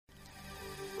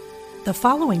The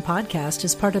following podcast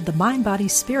is part of the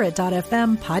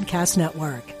MindBodySpirit.fm podcast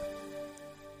network.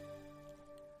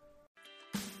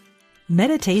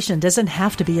 Meditation doesn't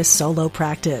have to be a solo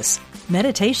practice.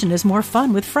 Meditation is more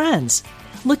fun with friends.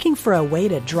 Looking for a way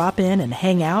to drop in and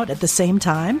hang out at the same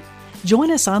time? Join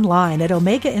us online at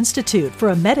Omega Institute for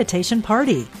a meditation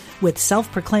party with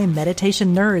self-proclaimed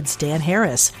meditation nerds Dan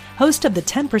Harris, host of the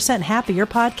 10% Happier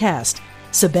podcast,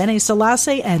 Sebene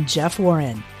Selassie, and Jeff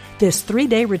Warren. This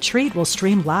 3-day retreat will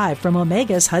stream live from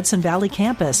Omega's Hudson Valley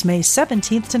campus May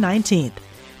 17th to 19th.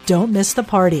 Don't miss the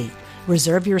party.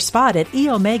 Reserve your spot at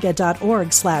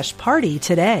eomega.org/party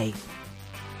today.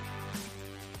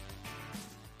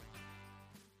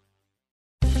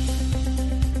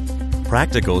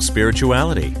 Practical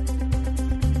spirituality.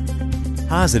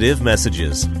 Positive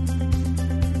messages.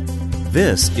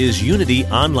 This is Unity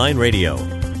Online Radio,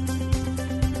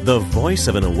 the voice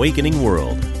of an awakening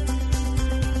world.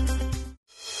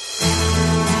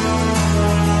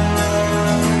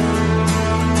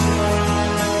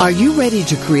 Are you ready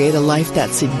to create a life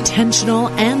that's intentional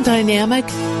and dynamic?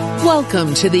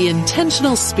 Welcome to The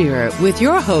Intentional Spirit with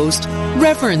your host,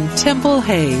 Reverend Temple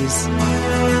Hayes.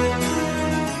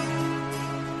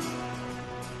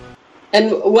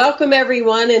 And welcome,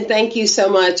 everyone, and thank you so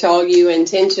much, all you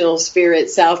intentional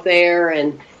spirits out there,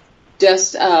 and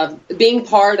just being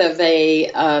part of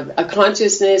a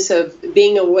consciousness of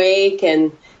being awake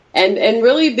and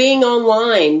really being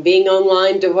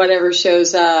online to whatever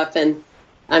shows up. And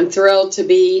I'm thrilled to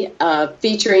be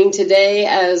featuring today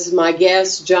as my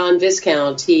guest, John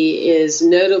Viscount. He is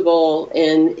notable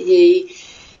in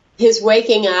his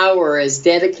waking hour is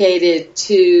dedicated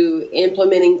to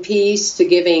implementing peace, to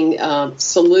giving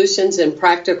solutions and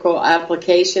practical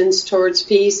applications towards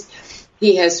peace.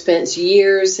 He has spent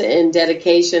years in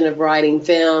dedication of writing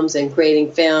films and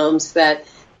creating films that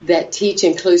teach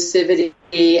inclusivity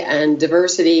and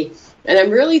diversity. And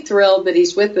I'm really thrilled that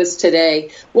he's with us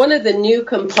today. One of the new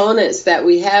components that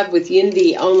we have with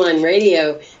Unity Online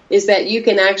Radio is that you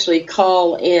can actually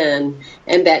call in,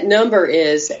 and that number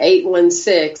is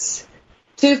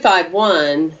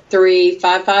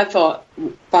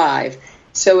 816-251-3555.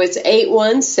 So it's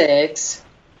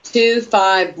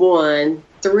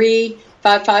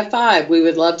 816-251-3555. We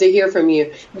would love to hear from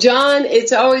you. John,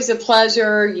 it's always a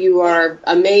pleasure. You are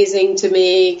amazing to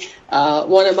me.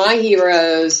 One of my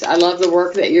heroes. I love the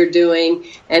work that you're doing,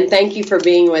 and thank you for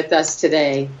being with us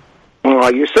today. Oh,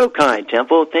 you're so kind,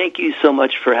 Temple. Thank you so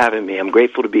much for having me. I'm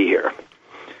grateful to be here.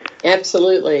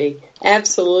 Absolutely.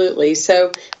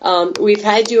 So we've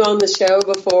had you on the show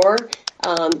before.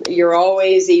 You're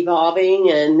always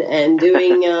evolving and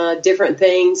doing different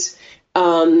things.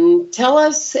 Tell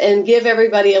us and give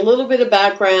everybody a little bit of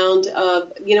background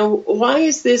of, why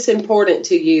is this important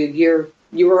to you?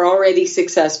 You were already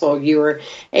successful. You were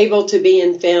able to be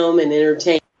in film and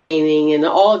entertaining and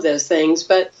all of those things.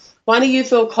 But why do you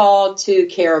feel called to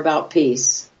care about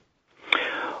peace?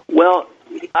 Well,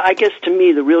 I guess to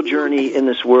me, the real journey in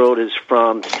this world is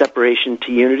from separation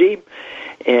to unity.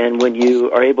 And when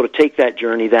you are able to take that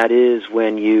journey, that is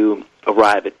when you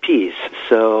arrive at peace.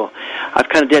 So I've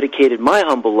kind of dedicated my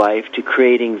humble life to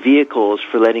creating vehicles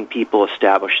for letting people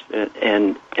establish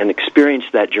and experience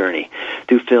that journey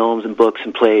through films and books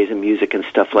and plays and music and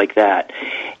stuff like that.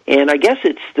 And I guess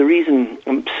it's the reason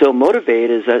I'm so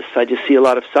motivated is that I just see a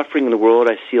lot of suffering in the world.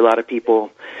 I see a lot of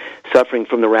people suffering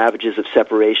from the ravages of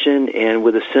separation, and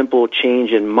with a simple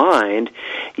change in mind,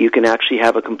 you can actually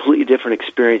have a completely different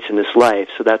experience in this life.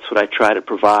 So that's what I try to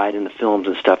provide in the films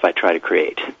and stuff I try to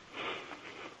create.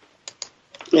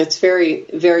 It's very,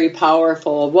 very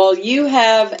powerful. Well, you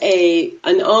have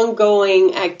an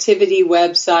ongoing activity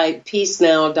website,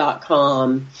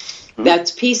 peacenow.com.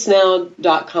 That's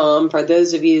peacenow.com for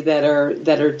those of you that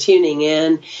are tuning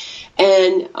in.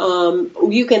 And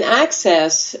you can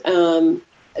access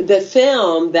the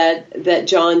film that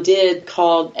John did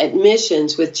called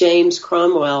Admissions with James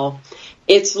Cromwell.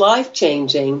 It's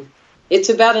life-changing. It's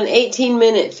about an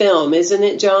 18-minute film, isn't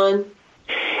it, John?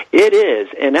 It is,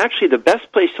 and actually the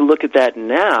best place to look at that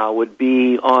now would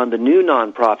be on the new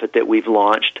nonprofit that we've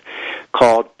launched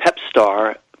called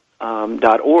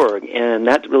PepStar.org, and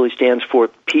that really stands for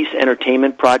Peace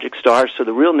Entertainment Project Star. So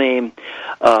the real name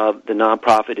of the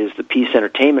nonprofit is the Peace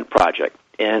Entertainment Project,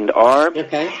 and our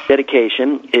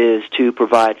dedication is to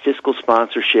provide fiscal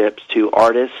sponsorships to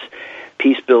artists,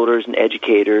 peace builders, and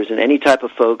educators, and any type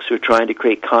of folks who are trying to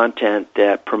create content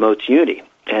that promotes unity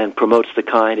and promotes the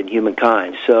kind and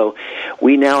humankind. So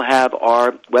we now have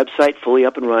our website fully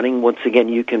up and running. Once again,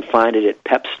 you can find it at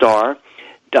PepStar.org.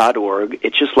 PEP.org.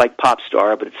 It's just like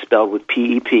Popstar, but it's spelled with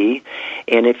P-E-P.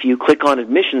 And if you click on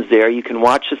admissions there, you can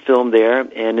watch the film there,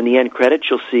 and in the end credits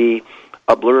you'll see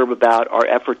a blurb about our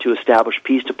effort to establish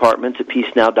peace departments at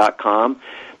peacenow.com.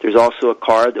 There's also a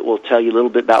card that will tell you a little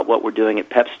bit about what we're doing at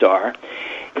PepStar.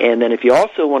 And then if you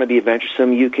also want to be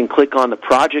adventuresome, you can click on the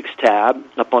Projects tab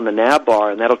up on the nav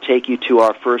bar, and that'll take you to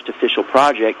our first official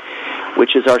project,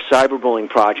 which is our cyberbullying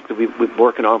project that we've been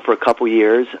working on for a couple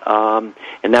years.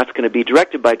 And that's going to be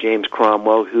directed by James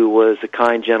Cromwell, who was a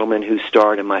kind gentleman who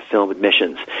starred in my film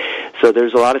Admissions. So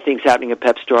there's a lot of things happening at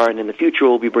PepStar, and in the future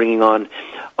we'll be bringing on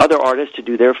other artists to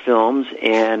do their films.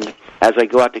 And as I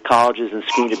go out to colleges and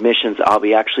screen admissions, I'll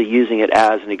be actually using it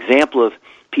as an example of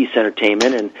peace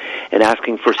entertainment and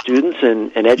asking for students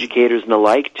and educators and the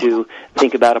like to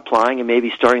think about applying and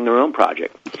maybe starting their own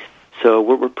project. So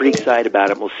we're pretty excited about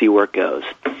it, and we'll see where it goes.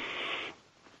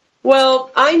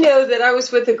 Well, I know that I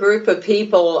was with a group of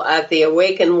people at the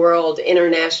Awaken World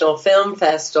International Film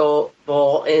Festival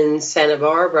in Santa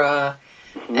Barbara,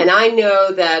 and I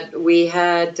know that we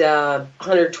had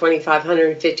 125,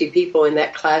 150 people in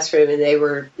that classroom, and they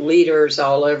were leaders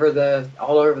all over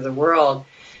the world.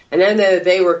 And I know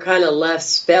they were kind of left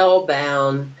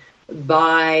spellbound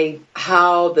by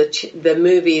how the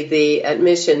movie, The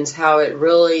Admissions, how it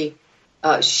really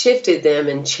shifted them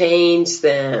and changed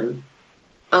them.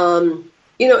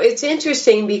 It's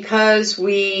interesting because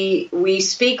we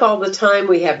speak all the time.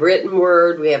 We have written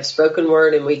word, we have spoken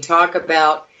word, and we talk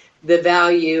about the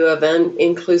value of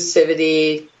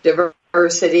inclusivity,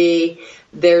 diversity.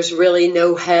 There's really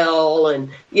no hell, and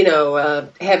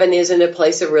heaven isn't a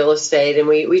place of real estate. And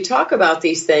we talk about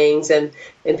these things, and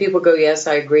people go, yes,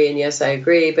 I agree, and yes, I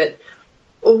agree. But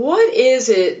what is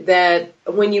it that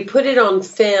when you put it on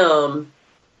film,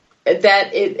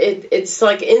 that it's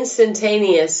like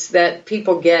instantaneous that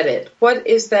people get it? What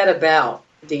is that about,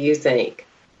 do you think?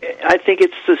 I think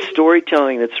it's the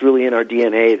storytelling that's really in our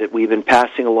DNA, that we've been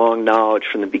passing along knowledge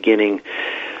from the beginning,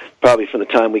 probably from the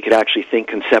time we could actually think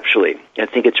conceptually. I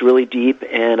think it's really deep,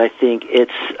 and I think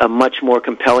it's a much more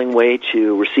compelling way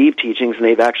to receive teachings, and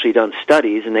they've actually done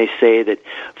studies, and they say that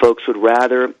folks would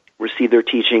rather receive their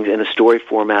teachings in a story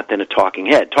format than a talking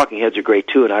head. Talking heads are great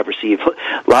too, and I've received a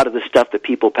lot of the stuff that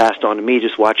people passed on to me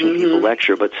just watching people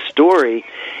lecture. But story,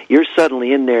 you're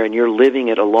suddenly in there and you're living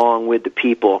it along with the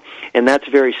people, and that's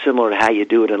very similar to how you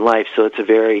do it in life. So it's a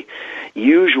very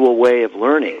usual way of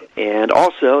learning. And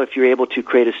also, if you're able to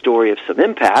create a story of some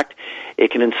impact, it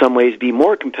can in some ways be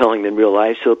more compelling than real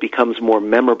life, so it becomes more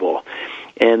memorable.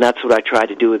 And that's what I tried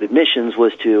to do with Admissions,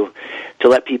 was to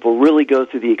let people really go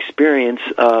through the experience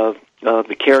of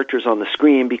the characters on the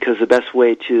screen, because the best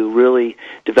way to really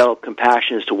develop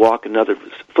compassion is to walk in other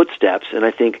footsteps. And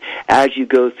I think as you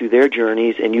go through their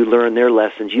journeys and you learn their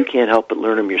lessons, you can't help but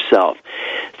learn them yourself.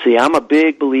 See, I'm a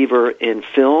big believer in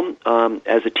film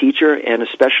as a teacher, and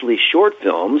especially short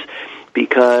films,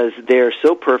 because they're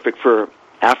so perfect for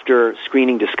after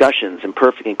screening discussions and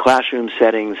perfect in classroom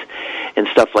settings and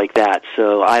stuff like that.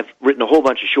 So I've written a whole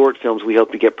bunch of short films we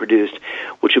hope to get produced,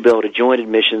 which will be able to join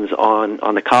admissions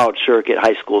on the college circuit,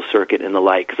 high school circuit, and the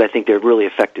like, because I think they're really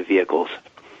effective vehicles.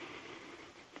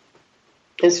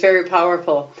 It's very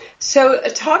powerful. So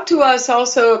talk to us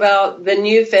also about the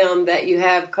new film that you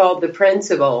have called The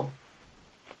Principal.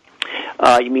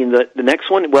 You mean the next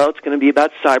one? Well, it's going to be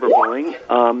about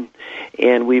cyberbullying,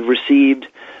 and we've received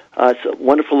it's a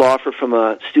wonderful offer from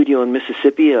a studio in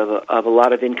Mississippi of a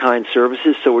lot of in-kind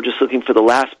services, so we're just looking for the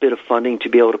last bit of funding to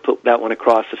be able to put that one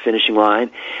across the finishing line.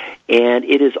 And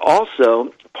it is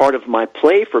also part of my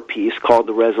play for peace called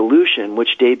The Resolution,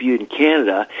 which debuted in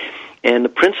Canada. And The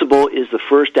Principal is the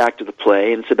first act of the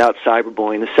play, and it's about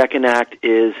cyberbullying. The second act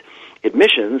is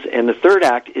admissions, and the third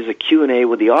act is a Q&A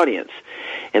with the audience.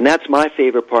 And that's my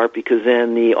favorite part, because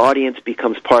then the audience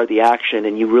becomes part of the action,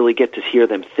 and you really get to hear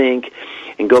them think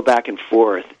and go back and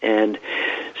forth. And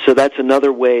so that's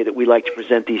another way that we like to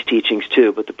present these teachings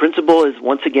too. But The Principal is,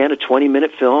 once again, a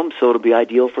 20-minute film, so it'll be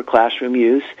ideal for classroom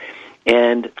use.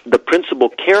 And the principal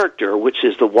character, which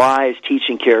is the wise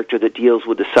teaching character that deals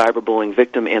with the cyberbullying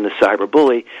victim and the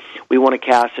cyberbully, we want to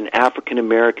cast an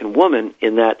African-American woman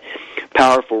in that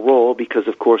powerful role, because,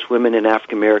 of course, women and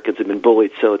African-Americans have been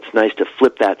bullied, so it's nice to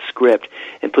flip that script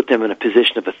and put them in a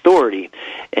position of authority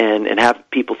and have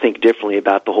people think differently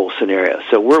about the whole scenario.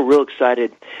 So we're real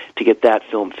excited to get that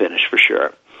film finished for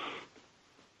sure.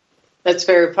 That's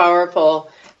very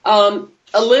powerful.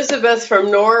 Elizabeth from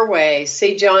Norway.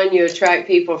 See, John, you attract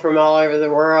people from all over the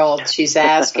world. She's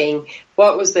asking,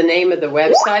 what was the name of the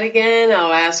website again?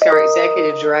 I'll ask our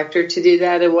executive director to do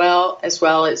that as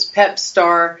well. It's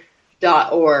PepStar.org.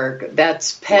 PepStar.org.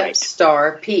 That's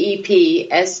PepStar,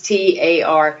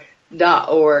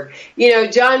 PepStar.org. You know,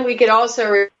 John, we could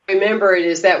also remember it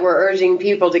is that we're urging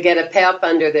people to get a pep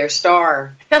under their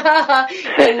star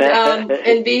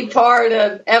and be part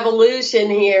of evolution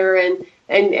here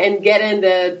and get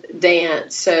into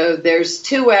dance. So there's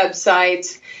two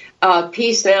websites.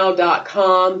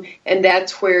 PeaceNow.com, and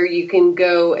that's where you can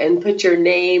go and put your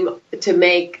name to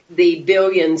make the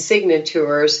billion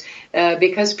signatures,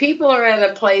 because people are at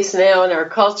a place now in our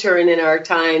culture and in our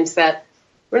times that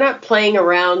we're not playing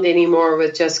around anymore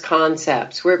with just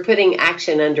concepts. We're putting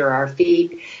action under our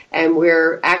feet, and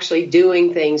we're actually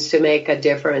doing things to make a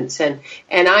difference. And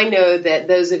I know that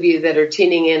those of you that are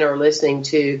tuning in or listening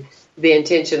to The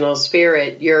Intentional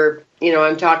Spirit,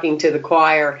 I'm talking to the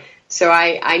choir. So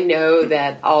I know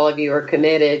that all of you are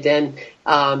committed, and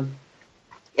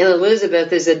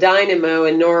Elizabeth is a dynamo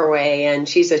in Norway, and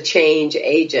she's a change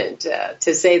agent,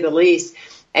 to say the least.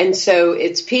 And so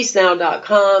it's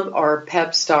peacenow.com or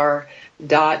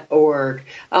pepstar.org.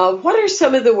 What are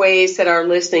some of the ways that our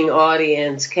listening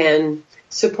audience can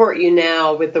support you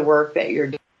now with the work that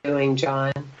you're doing,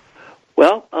 John?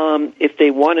 Well, if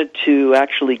they wanted to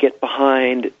actually get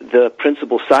behind the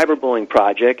Principal Cyberbullying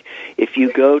Project, if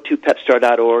you go to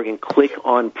pepstar.org and click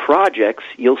on projects,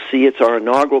 you'll see it's our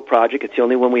inaugural project. It's the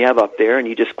only one we have up there, and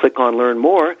you just click on Learn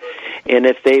More. And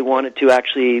if they wanted to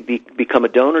actually become a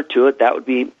donor to it, that would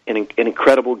be an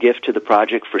incredible gift to the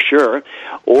project for sure.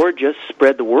 Or just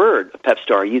spread the word of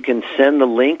PepStar. You can send the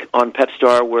link on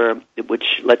PepStar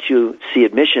which lets you see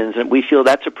admissions, and we feel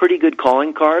that's a pretty good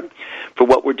calling card for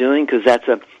what we're doing, because that's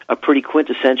a pretty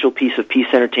quintessential piece of peace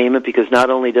entertainment, because not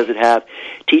only does it have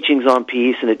teachings on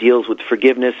peace and it deals with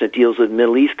forgiveness and it deals with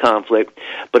Middle East conflict,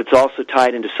 but it's also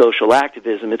tied into social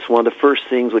activism. It's one of the first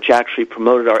things which actually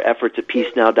promoted our efforts at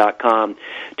PeaceNow.com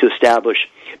to establish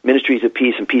ministries of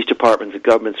peace and peace departments of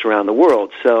governments around the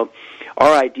world. So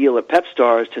our ideal at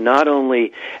PepStar is to not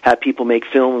only have people make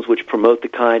films which promote the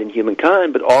kind and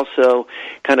humankind, but also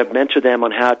kind of mentor them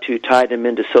on how to tie them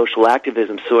into social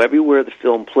activism. So everywhere the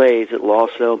film plays, it will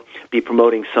also be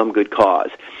promoting some good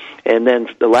cause. And then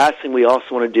the last thing we also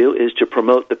want to do is to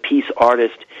promote the peace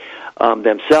artist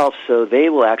themselves, so they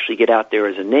will actually get out there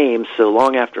as a name. So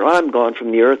long after I'm gone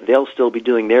from the earth, they'll still be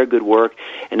doing their good work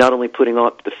and not only putting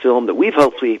up the film that we've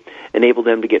hopefully enabled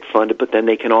them to get funded, but then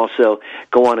they can also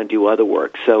go on and do other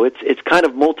work. So it's kind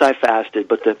of multifaceted,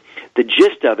 but the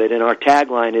gist of it and our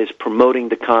tagline is promoting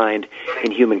the kind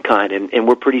in humankind, and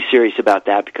we're pretty serious about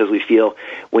that, because we feel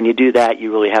when you do that,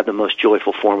 you really have the most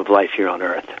joyful form of life here on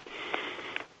earth.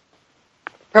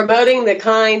 Promoting the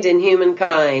kind in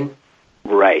humankind.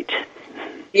 Right.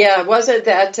 Yeah, wasn't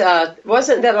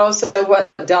that also what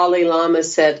Dalai Lama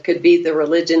said could be the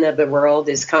religion of the world,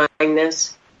 is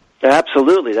kindness?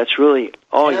 Absolutely, that's really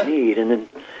all you need, and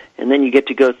then you get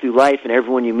to go through life, and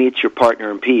everyone you meet's your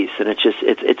partner in peace, and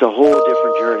it's a whole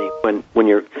different journey when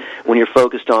you're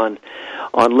focused on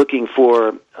looking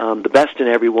for the best in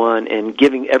everyone and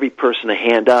giving every person a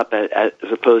hand up as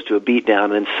opposed to a beat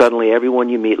down, and suddenly everyone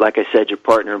you meet, like I said, your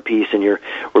partner in peace, and your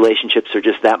relationships are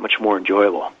just that much more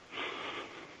enjoyable.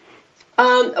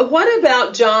 What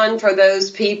about, John, for those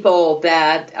people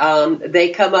that they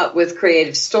come up with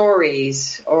creative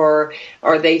stories or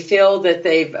they feel that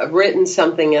they've written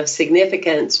something of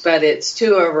significance, but it's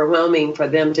too overwhelming for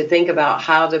them to think about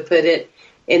how to put it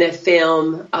in a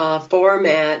film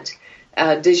format?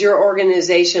 Does your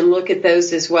organization look at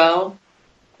those as well?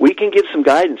 We can give some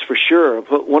guidance for sure.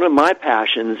 But one of my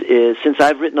passions is, since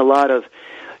I've written a lot of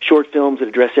short films that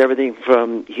address everything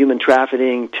from human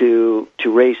trafficking to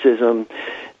racism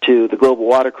to the global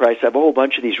water crisis, I have a whole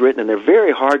bunch of these written, and they're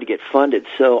very hard to get funded.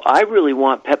 So I really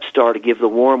want PepStar to give the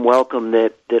warm welcome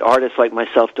that artists like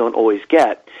myself don't always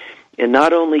get, and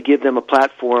not only give them a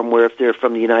platform where if they're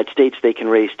from the United States, they can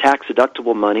raise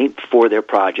tax-deductible money for their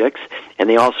projects, and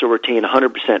they also retain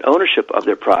 100% ownership of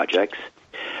their projects,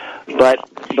 but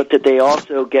that they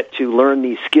also get to learn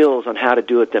these skills on how to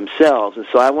do it themselves. And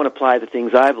so I want to apply the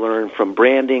things I've learned from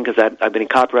branding, because I've been in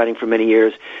copywriting for many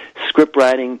years, script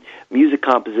writing, music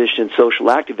composition, and social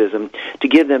activism, to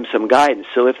give them some guidance.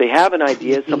 So if they have an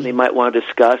idea, something they might want to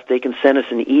discuss, they can send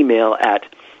us an email at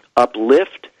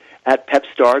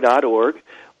uplift@pepstar.org.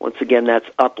 Once again, that's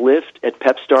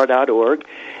uplift@pepstar.org.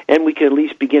 And we can at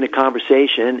least begin a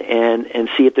conversation and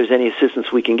see if there's any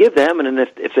assistance we can give them. And then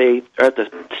if they are at the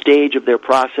stage of their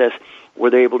process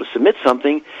where they're able to submit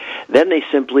something, then they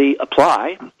simply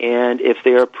apply. And if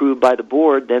they are approved by the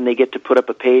board, then they get to put up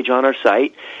a page on our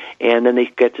site, and then they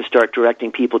get to start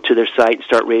directing people to their site and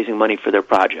start raising money for their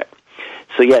project.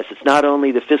 So yes, it's not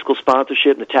only the fiscal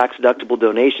sponsorship and the tax-deductible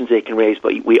donations they can raise,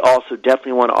 but we also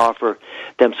definitely want to offer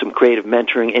them some creative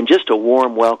mentoring and just a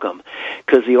warm welcome.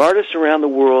 Because the artists around the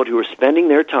world who are spending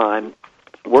their time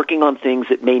working on things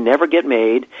that may never get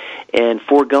made and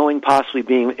foregoing possibly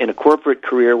being in a corporate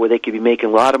career where they could be making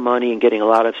a lot of money and getting a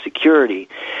lot of security.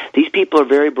 These people are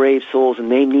very brave souls,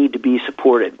 and they need to be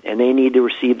supported, and they need to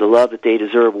receive the love that they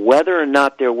deserve. Whether or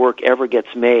not their work ever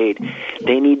gets made,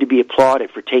 they need to be applauded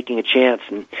for taking a chance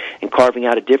and carving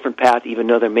out a different path, even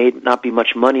though there may not be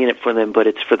much money in it for them, but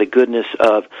it's for the goodness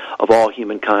of all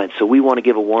humankind. So we want to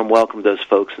give a warm welcome to those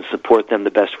folks and support them the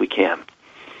best we can.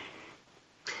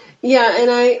 Yeah, and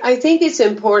I think it's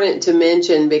important to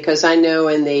mention, because I know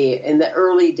in the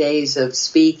early days of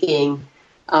speaking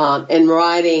and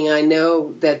writing, I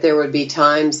know that there would be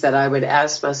times that I would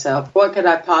ask myself, what could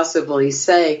I possibly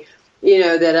say,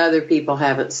 that other people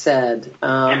haven't said?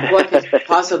 What could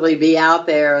possibly be out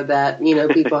there that,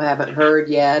 people haven't heard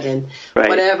yet, and right.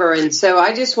 Whatever. And so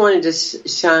I just wanted to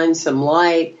shine some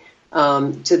light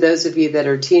to those of you that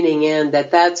are tuning in,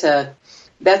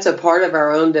 that's a part of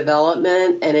our own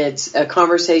development, and it's a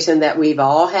conversation that we've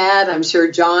all had. I'm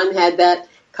sure John had that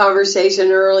conversation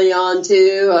early on,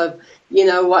 too, of,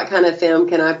 what kind of film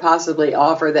can I possibly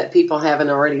offer that people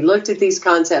haven't already looked at these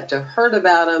concepts or heard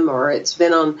about them, or it's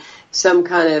been on some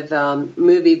kind of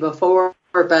movie before.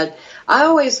 But I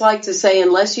always like to say,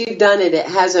 unless you've done it, it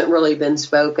hasn't really been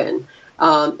spoken.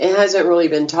 It hasn't really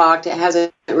been talked. It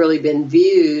hasn't really been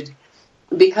viewed,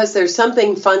 because there's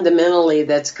something fundamentally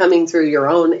that's coming through your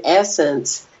own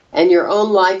essence and your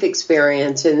own life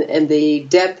experience and the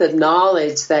depth of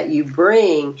knowledge that you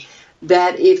bring,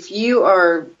 that if you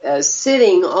are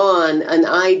sitting on an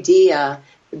idea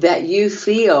that you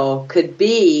feel could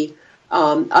be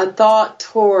a thought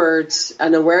towards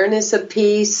an awareness of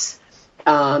peace,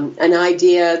 an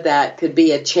idea that could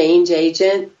be a change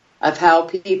agent of how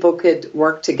people could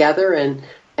work together and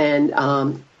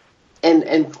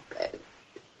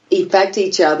affect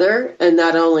each other, and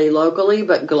not only locally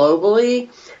but globally,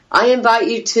 I invite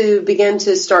you to begin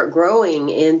to start growing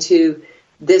into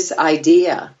this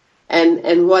idea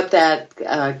and what that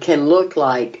can look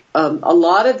like. A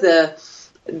lot of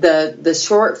the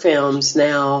short films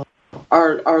now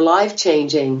are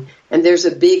life-changing, and there's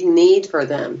a big need for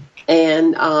them.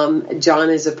 And John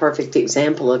is a perfect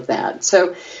example of that.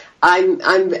 So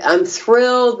I'm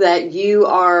thrilled that you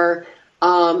are.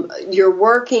 You're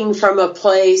working from a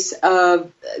place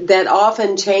of that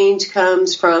often change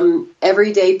comes from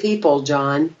everyday people,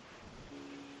 John.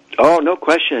 Oh, no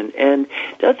question. And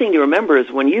the other thing to remember is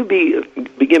when you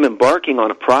begin embarking on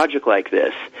a project like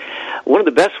this, one of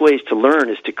the best ways to learn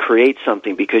is to create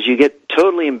something, because you get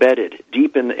totally embedded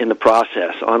deep in the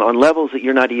process on levels that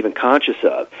you're not even conscious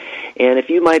of. And if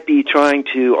you might be trying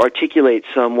to articulate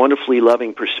some wonderfully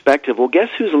loving perspective, well, guess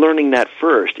who's learning that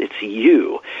first? It's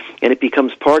you. And it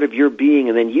becomes part of your being,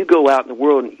 and then you go out in the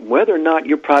world, and whether or not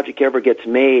your project ever gets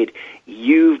made,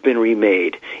 you've been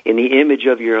remade in the image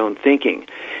of your own thinking.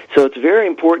 So it's very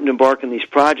important to embark on these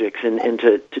projects and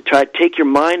to try to take your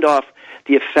mind off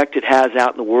the effect it has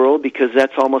out in the world, because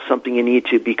that's almost something you need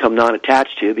to become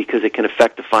non-attached to, because it can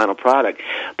affect the final product.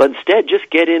 But instead, just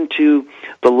get into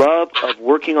the love of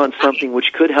working on something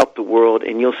which could help the world,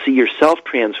 and you'll see yourself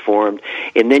transformed,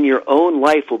 and then your own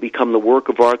life will become the work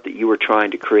of art that you were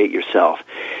trying to create yourself.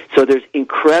 So there's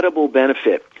incredible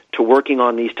benefit to working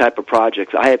on these type of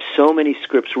projects. I have so many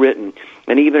scripts written,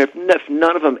 and even if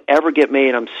none of them ever get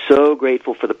made, I'm so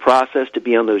grateful for the process to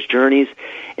be on those journeys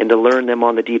and to learn them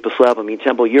on the deepest level. I mean,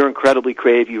 Temple, you're incredibly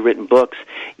creative. You've written books.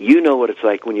 You know what it's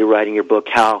like when you're writing your book,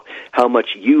 how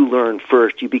much you learn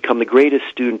first. You become the greatest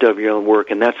student of your own work,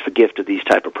 and that's the gift of these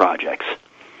type of projects.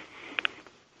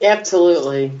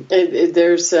 Absolutely.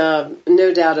 There's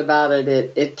no doubt about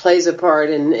it. It plays a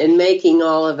part in making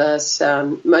all of us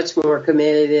much more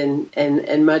committed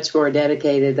and much more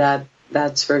dedicated.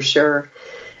 That's for sure.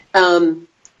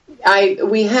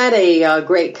 We had a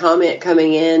great comment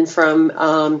coming in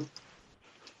from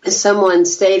someone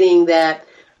stating that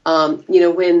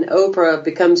when Oprah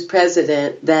becomes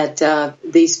president, that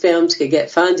these films could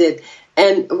get funded.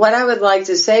 And what I would like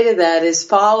to say to that is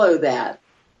follow that.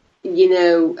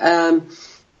 Go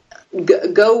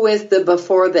with the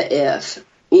before the if,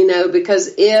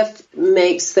 because if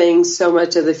makes things so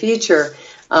much of the future.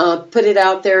 Put it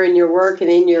out there in your work and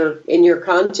in your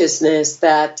consciousness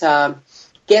that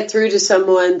get through to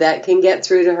someone that can get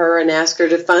through to her and ask her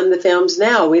to fund the films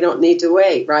now. We don't need to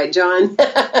wait, right, John?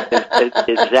 It's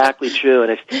exactly true.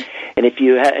 And if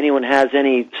anyone has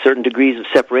any certain degrees of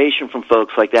separation from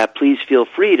folks like that, please feel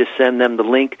free to send them the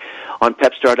link on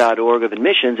pepstar.org of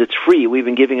admissions. It's free. We've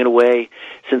been giving it away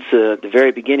since the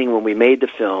very beginning when we made the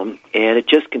film, and it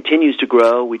just continues to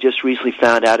grow. We just recently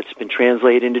found out it's been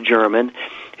translated into German.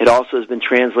 It also has been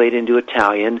translated into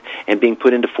Italian and being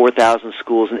put into 4,000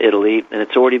 schools in Italy, and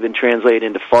it's already been translated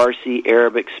into Farsi,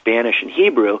 Arabic, Spanish, and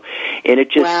Hebrew, and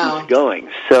it just keeps going.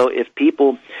 So if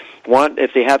people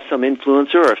if they have some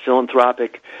influencer or a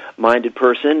philanthropic-minded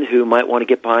person who might want to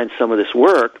get behind some of this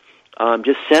work,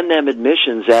 just send them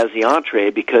admissions as the entree,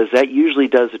 because that usually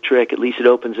does the trick. At least it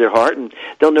opens their heart, and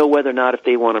they'll know whether or not if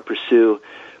they want to pursue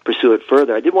it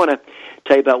further. I did want to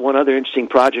tell you about one other interesting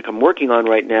project I'm working on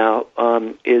right now.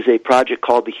 Is a project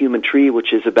called The Human Tree,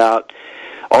 which is about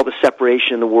all the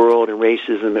separation in the world and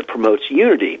racism that promotes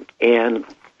unity. And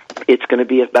it's going to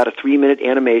be about a 3-minute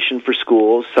animation for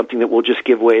schools, something that will just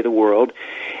give away the world.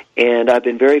 And I've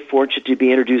been very fortunate to be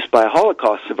introduced by a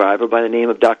Holocaust survivor by the name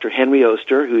of Dr. Henry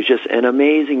Oster, who's just an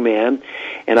amazing man.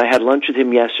 And I had lunch with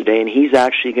him yesterday, and he's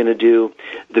actually going to do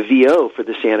the VO for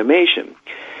this animation.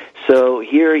 So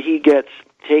here he gets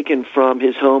taken from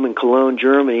his home in Cologne,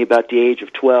 Germany, about the age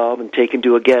of 12, and taken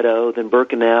to a ghetto, then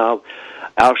Birkenau,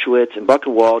 Auschwitz, and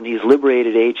Buchenwald, and he's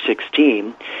liberated at age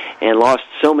 16 and lost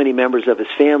so many members of his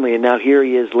family, and now here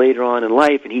he is later on in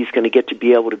life, and he's going to get to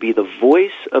be able to be the voice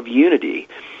of unity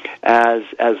as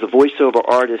the voiceover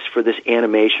artist for this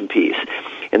animation piece.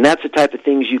 And that's the type of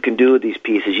things you can do with these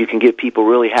pieces. You can give people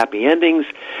really happy endings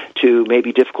to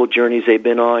maybe difficult journeys they've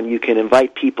been on. You can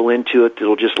invite people into it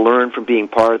that'll just learn from being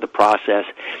part of the process.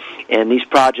 And these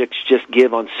projects just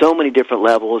give on so many different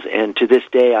levels, and to this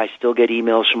day I still get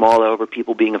emails from all over,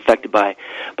 people being affected by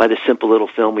the simple little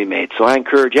film we made. So I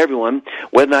encourage everyone,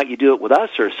 whether or not you do it with us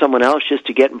or someone else, just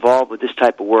to get involved with this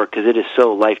type of work, because it is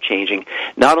so life-changing,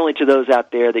 not only to those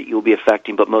out there that you'll be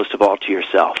affecting, but most of all to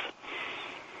yourself.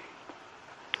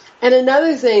 And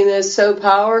another thing that's so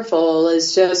powerful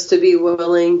is just to be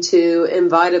willing to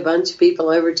invite a bunch of people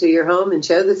over to your home and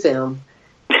show the film.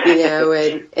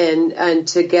 And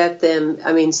to get them,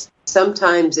 I mean,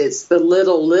 sometimes it's the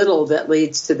little that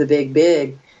leads to the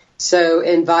big. So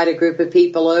invite a group of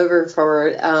people over for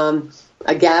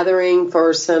a gathering,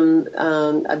 for some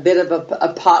a bit of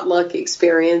a potluck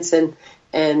experience and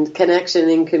connection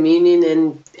and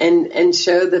communion, and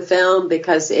show the film,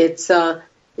 because it's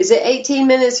is it 18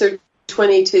 minutes or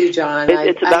 22, John?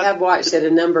 I have watched it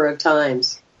a number of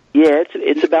times. Yeah,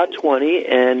 it's about 20,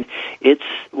 and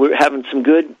we're having some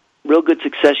real good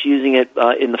success using it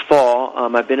in the fall.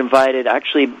 I've been invited.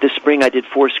 Actually, this spring I did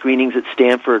 4 screenings at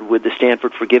Stanford with the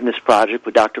Stanford Forgiveness Project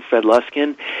with Dr. Fred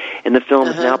Luskin, and the film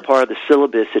is now part of the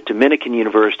syllabus at Dominican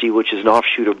University, which is an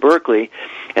offshoot of Berkeley.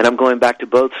 And I'm going back to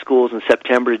both schools in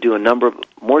September to do a number of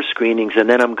more screenings, and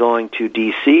then I'm going to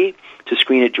D.C. to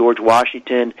screen at George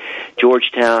Washington,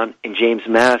 Georgetown, and James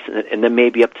Madison, and then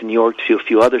maybe up to New York to a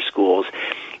few other schools.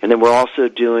 And then we're also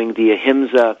doing the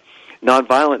Ahimsa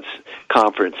Nonviolence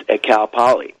Conference at Cal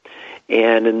Poly.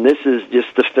 And this is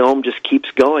just, the film just keeps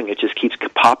going. It just keeps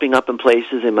popping up in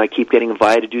places, and I keep getting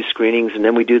invited to do screenings, and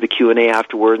then we do the Q&A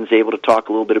afterwards and is able to talk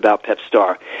a little bit about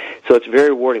PepStar. So it's very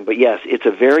rewarding. But yes, it's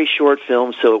a very short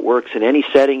film, so it works in any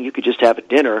setting. You could just have a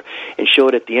dinner and show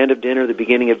it at the end of dinner, the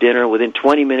beginning of dinner. Within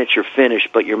 20 minutes, you're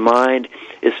finished, but your mind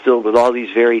is filled with all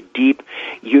these very deep,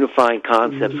 unifying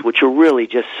concepts, which are really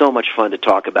just so much fun to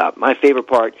talk about. My favorite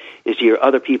part is to hear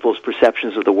other people's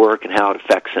perceptions of the work and how it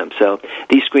affects them. So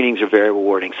these screenings are very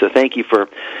rewarding. So thank you for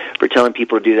telling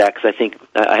people to do that, because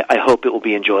I hope it will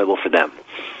be enjoyable for them.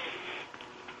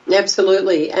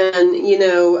 Absolutely. And,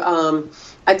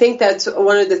 I think that's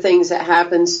one of the things that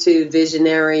happens to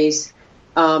visionaries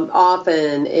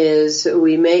often is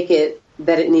we make it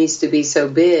that it needs to be so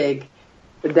big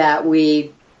that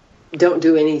we don't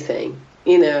do anything,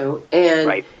 and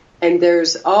right. And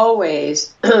there's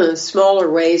always smaller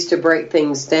ways to break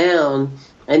things down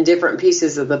and different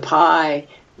pieces of the pie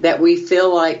that we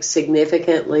feel like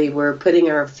significantly we're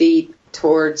putting our feet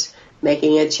towards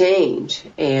making a change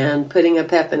and putting a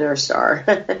pep in our star.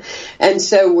 And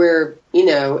so we're,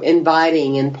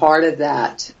 inviting and part of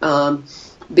that,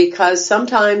 because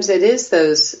sometimes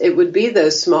it would be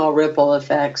those small ripple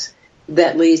effects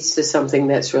that leads to something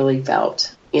that's really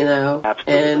felt,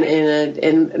 Absolutely. And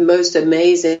in a most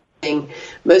amazing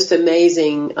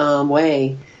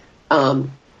way.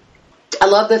 I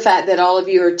love the fact that all of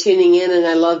you are tuning in, and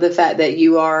I love the fact that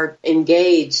you are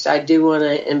engaged. I do want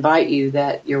to invite you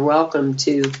that you're welcome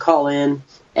to call in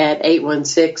at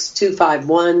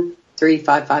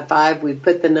 816-251-3555. We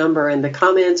put the number in the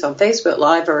comments on Facebook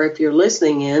Live, or if you're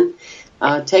listening in,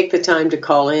 take the time to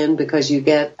call in, because you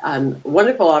get a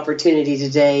wonderful opportunity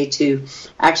today to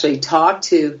actually talk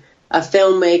to a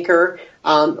filmmaker,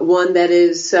 one that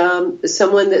is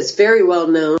someone that's very well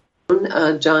known.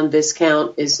 John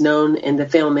Viscount is known in the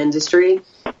film industry,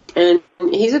 and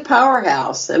he's a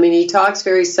powerhouse. I mean, he talks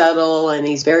very subtle, and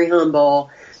he's very humble,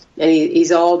 and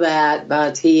he's all that,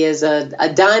 but he is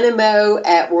a dynamo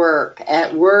at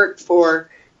work for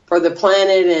the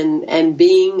planet, and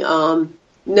being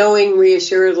knowing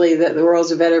reassuredly that the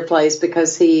world's a better place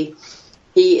because he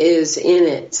is in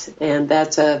it, and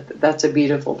that's a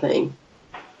beautiful thing.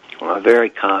 Well, very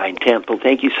kind. Temple,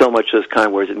 thank you so much for those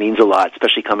kind words. It means a lot,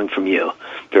 especially coming from you.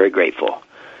 Very grateful.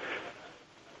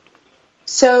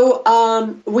 So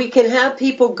we can have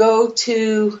people go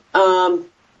to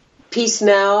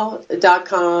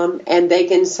peacenow.com, and they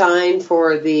can sign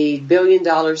for the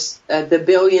 $1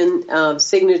 billion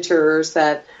signatures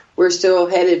that we're still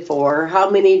headed for.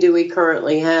 How many do we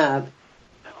currently have?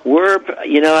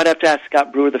 I'd have to ask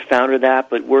Scott Brewer, the founder of that,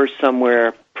 but we're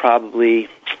somewhere probably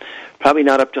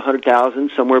not up to 100,000,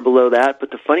 somewhere below that.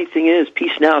 But the funny thing is,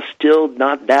 Peace Now, still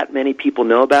not that many people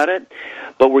know about it,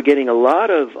 but we're getting a lot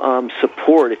of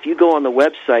support. If you go on the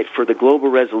website for the Global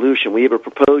Resolution, we have a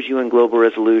proposed UN Global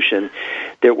Resolution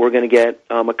that we're going to get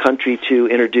a country to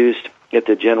introduce at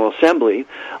the General Assembly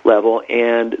level,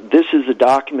 and this is a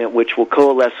document which will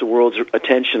coalesce the world's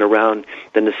attention around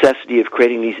the necessity of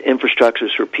creating these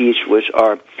infrastructures for peace, which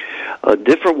are a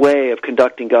different way of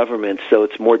conducting government, so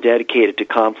it's more dedicated to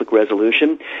conflict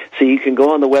resolution. So you can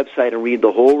go on the website and read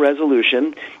the whole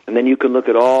resolution, and then you can look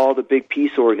at all the big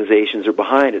peace organizations are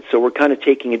behind it. So we're kind of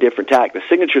taking a different tack. The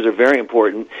signatures are very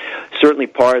important, certainly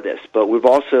part of this, but we've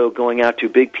also going out to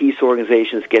big peace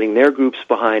organizations, getting their groups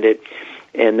behind it.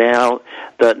 And now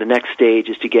the next stage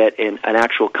is to get an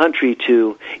actual country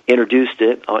to introduce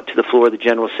it to the floor of the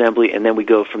General Assembly, and then we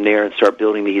go from there and start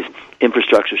building these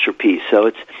infrastructures for peace.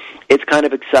 So it's kind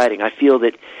of exciting. I feel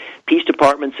that peace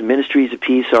departments and ministries of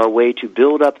peace are a way to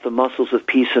build up the muscles of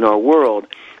peace in our world,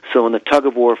 so in the tug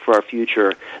of war for our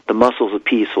future, the muscles of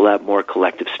peace will have more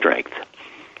collective strength.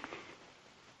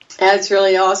 That's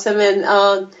really awesome.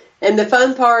 And the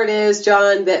fun part is,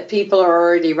 John, that people are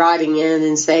already writing in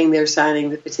and saying they're signing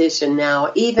the petition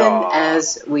now, even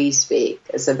as we speak.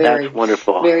 It's a very,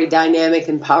 very dynamic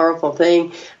and powerful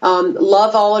thing.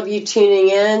 Love all of you tuning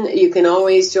in. You can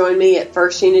always join me at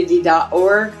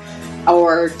firstunity.org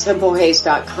or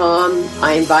templehayes.com.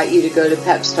 I invite you to go to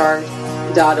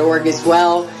pepstar.org as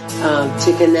well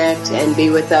to connect and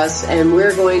be with us. And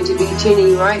we're going to be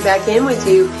tuning right back in with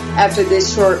you after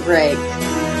this short break.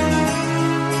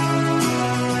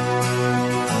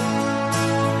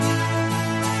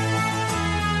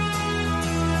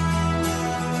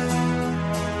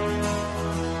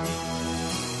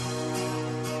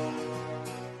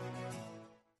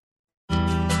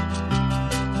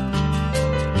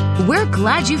 We're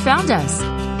glad you found us.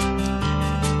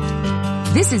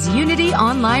 This is Unity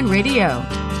Online Radio,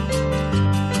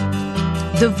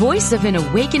 the voice of an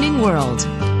awakening world.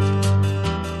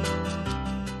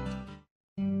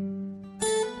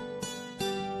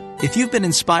 If you've been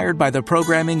inspired by the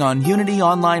programming on Unity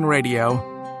Online Radio,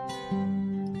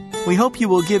 we hope you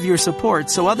will give your support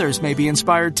so others may be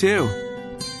inspired too.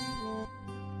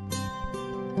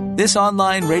 This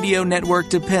online radio network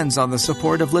depends on the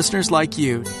support of listeners like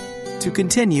you to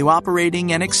continue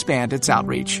operating and expand its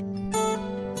outreach.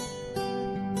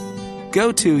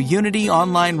 Go to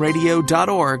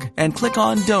unityonlineradio.org and click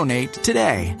on Donate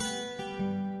today.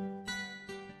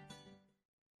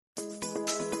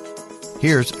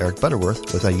 Here's Eric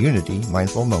Butterworth with a Unity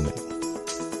Mindful Moment.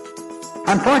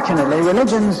 Unfortunately,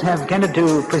 religions have tended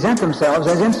to present themselves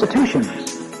as institutions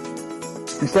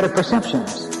instead of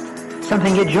perceptions,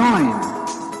 something you join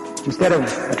instead of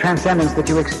a transcendence that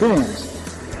you experience.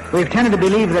 We've tended to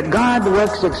believe that God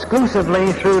works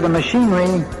exclusively through the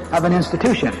machinery of an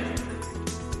institution.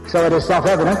 So it is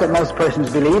self-evident that most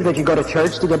persons believe that you go to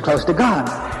church to get close to God.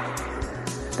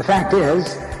 The fact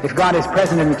is, if God is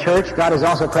present in the church, God is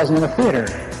also present in the theater.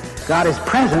 God is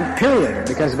present, period,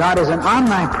 because God is an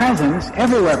omnipresence,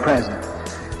 everywhere present.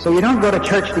 So you don't go to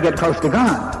church to get close to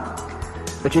God,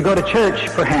 but you go to church,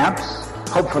 perhaps,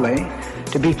 hopefully,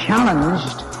 to be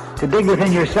challenged, to dig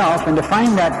within yourself and to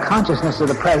find that consciousness of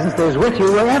the presence that is with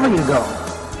you wherever you go.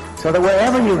 So that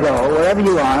wherever you go, wherever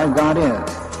you are, God is.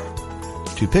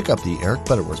 To pick up the Eric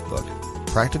Butterworth book,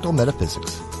 Practical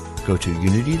Metaphysics, go to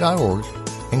unity.org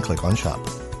and click on Shop.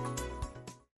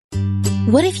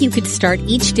 What if you could start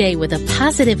each day with a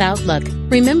positive outlook,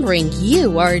 remembering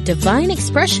you are a divine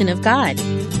expression of God?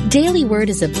 Daily Word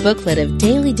is a booklet of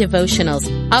daily devotionals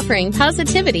offering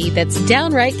positivity that's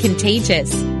downright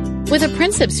contagious. With a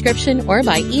print subscription or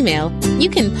by email, you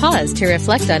can pause to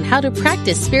reflect on how to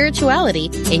practice spirituality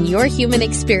in your human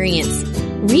experience.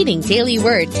 Reading Daily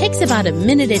Word takes about a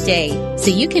minute a day,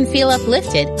 so you can feel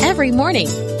uplifted every morning.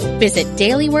 Visit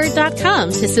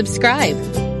dailyword.com to subscribe.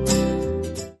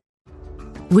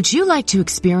 Would you like to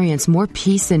experience more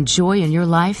peace and joy in your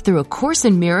life through A Course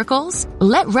in Miracles?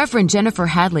 Let Reverend Jennifer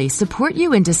Hadley support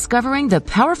you in discovering the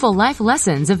powerful life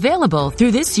lessons available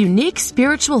through this unique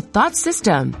spiritual thought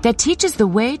system that teaches the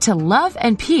way to love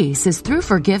and peace is through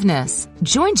forgiveness.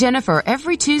 Join Jennifer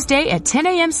every Tuesday at 10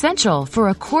 a.m. Central for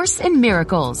A Course in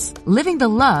Miracles, Living the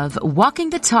Love, Walking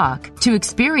the Talk, to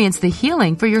experience the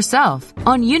healing for yourself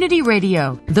on Unity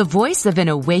Radio, the voice of an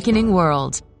awakening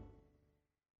world.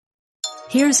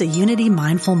 Here's a Unity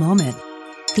mindful moment.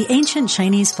 The ancient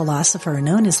Chinese philosopher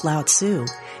known as Lao Tzu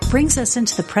brings us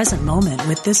into the present moment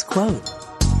with this quote.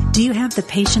 Do you have the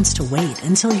patience to wait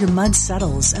until your mud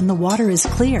settles and the water is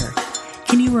clear?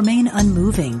 Can you remain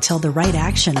unmoving till the right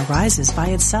action arises by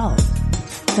itself?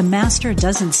 The master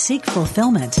doesn't seek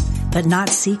fulfillment, but not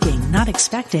seeking, not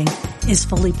expecting, is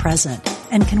fully present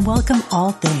and can welcome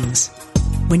all things.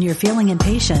 When you're feeling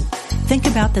impatient, think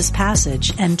about this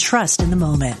passage and trust in the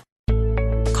moment.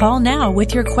 Call now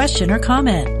with your question or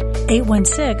comment.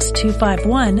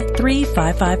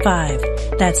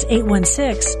 816-251-3555. That's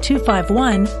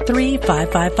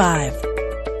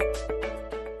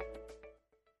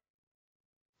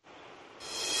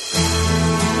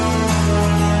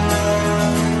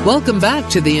Welcome back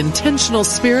to The Intentional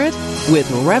Spirit with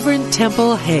Reverend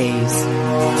Temple Hayes.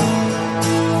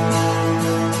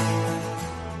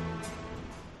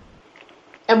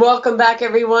 And welcome back,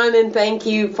 everyone, and thank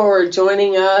you for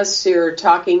joining us. You're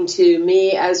talking to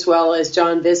me as well as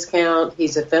John Viscount.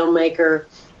 He's a filmmaker.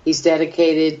 He's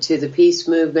dedicated to the peace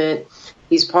movement.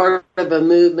 He's part of a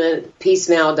movement,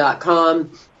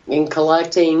 peacenow.com, in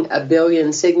collecting 1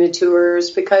 billion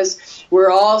signatures because we're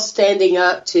all standing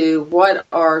up to what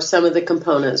are some of the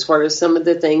components, what are some of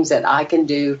the things that I can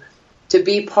do to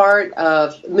be part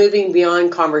of moving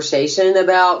beyond conversation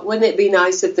about wouldn't it be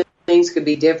nice if things could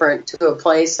be different to a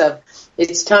place of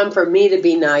it's time for me to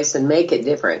be nice and make it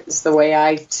different. It's the way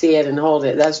I see it and hold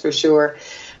it, that's for sure.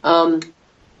 John,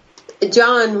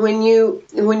 when you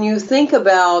think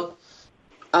about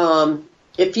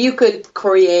if you could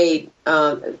create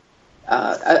a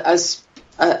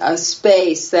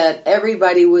space that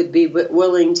everybody would be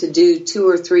willing to do 2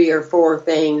 or 3 or 4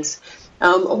 things,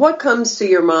 what comes to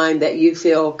your mind that you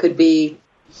feel could be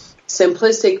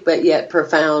simplistic but yet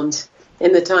profound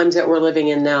in the times that we're living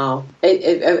in now?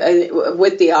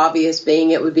 With the obvious being,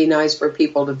 it would be nice for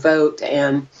people to vote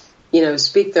and,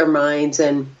 speak their minds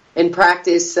and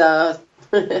practice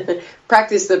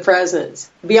practice the presence.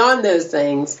 Beyond those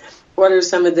things, what are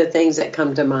some of the things that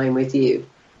come to mind with you?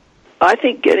 I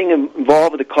think getting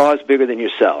involved with a cause bigger than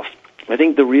yourself. I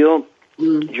think the real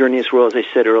journey in this world, as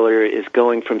I said earlier, is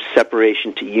going from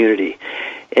separation to unity.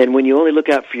 And when you only look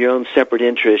out for your own separate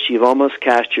interests, you've almost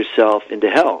cast yourself into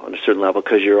hell on a certain level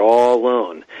because you're all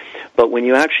alone. But when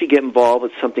you actually get involved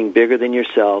with something bigger than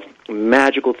yourself,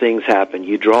 magical things happen.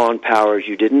 You draw on powers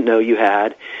you didn't know you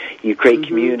had. You create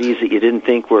communities that you didn't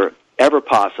think were ever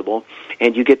possible,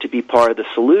 and you get to be part of the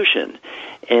solution.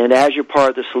 And as you're part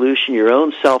of the solution, your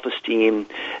own self-esteem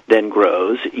then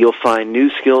grows. You'll find new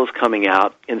skills coming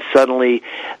out, and suddenly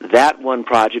that one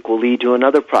project will lead to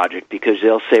another project because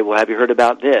they'll say, well, have you heard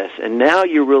about this? And now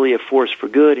you're really a force for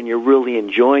good, and you're really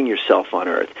enjoying yourself on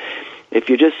Earth. If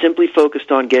you're just simply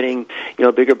focused on getting,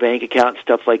 a bigger bank account and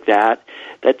stuff like that,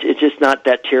 it's just not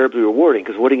that terribly rewarding,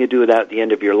 because what are you going to do with that at the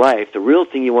end of your life? The real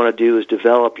thing you want to do is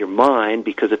develop your mind,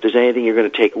 because if there's anything you're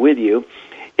going to take with you,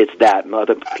 it's that. And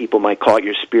other people might call it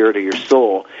your spirit or your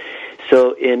soul.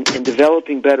 So in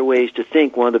developing better ways to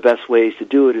think, one of the best ways to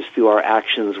do it is through our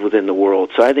actions within the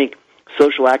world. So I think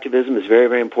social activism is very,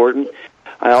 very important.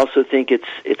 I also think it's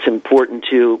important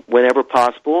to, whenever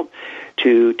possible,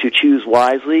 to choose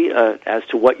wisely as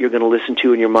to what you're going to listen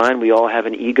to in your mind. We all have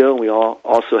an ego, and we all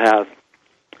also have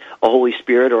a Holy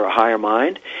Spirit or a higher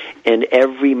mind, and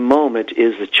every moment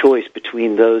is a choice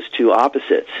between those two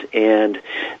opposites, and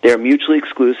they're mutually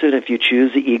exclusive. If you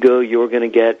choose the ego, you're going to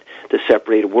get the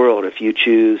separated world. If you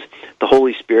choose the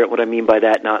Holy Spirit, what I mean by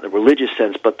that, not in the religious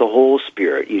sense, but the whole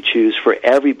Spirit, you choose for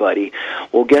everybody,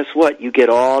 well, guess what? You get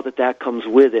all that comes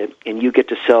with it, and you get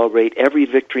to celebrate every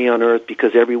victory on earth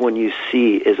because everyone you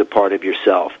see is a part of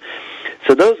yourself.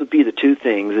 So those would be the two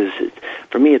things.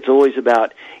 For me, it's always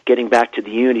about getting back to the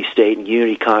unity state and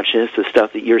unity consciousness, the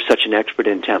stuff that you're such an expert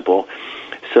in, Temple.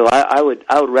 So I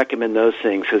would recommend those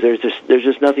things, because there's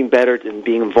just nothing better than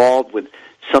being involved with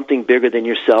something bigger than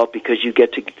yourself, because you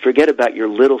get to forget about your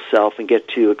little self and get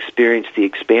to experience the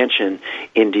expansion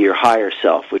into your higher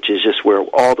self, which is just where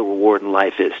all the reward in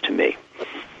life is to me.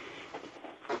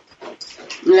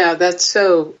 Yeah, that's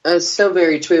so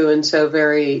very true and so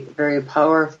very, very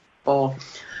powerful.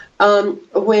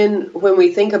 When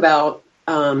we think about,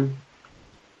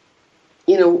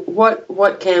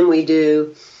 what can we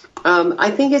do?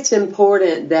 I think it's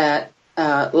important that,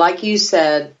 like you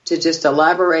said, to just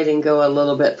elaborate and go a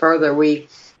little bit further. We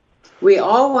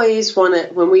always want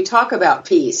to, when we talk about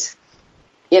peace,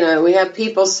 we have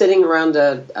people sitting around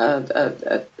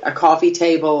a coffee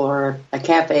table or a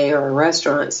cafe or a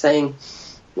restaurant saying,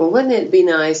 well, wouldn't it be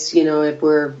nice, if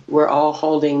we're all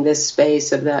holding this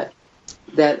space of that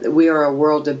we are a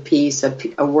world of peace,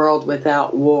 a world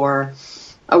without war,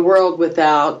 a world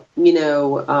without,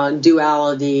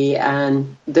 duality,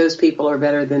 and those people are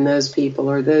better than those people,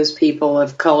 or those people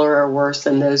of color are worse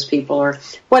than those people, or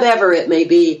whatever it may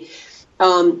be.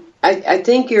 I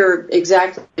think you're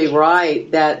exactly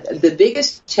right that the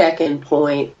biggest check-in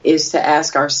point is to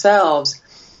ask ourselves,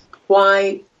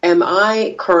 why am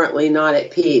I currently not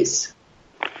at peace?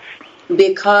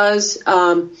 Because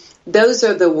those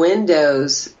are the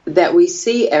windows that we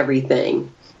see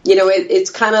everything.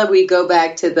 It's kind of, we go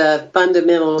back to the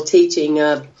fundamental teaching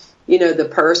of, the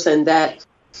person that,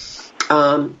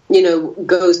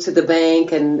 goes to the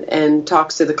bank and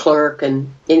talks to the clerk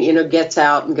and gets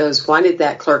out and goes, why did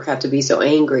that clerk have to be so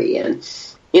angry? And,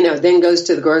 then goes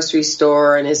to the grocery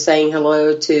store and is saying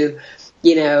hello to,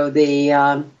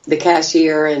 the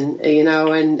cashier and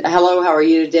hello, how are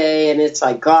you today? And it's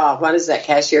like, God, why does that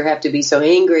cashier have to be so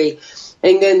angry?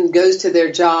 And then goes to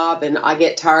their job, and I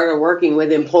get tired of working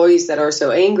with employees that are so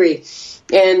angry.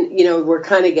 And, we're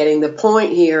kind of getting the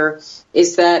point here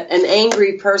is that an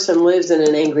angry person lives in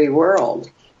an angry world.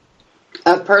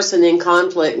 A person in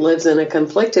conflict lives in a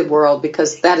conflicted world,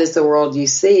 because that is the world you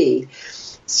see.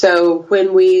 So when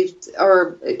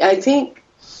I think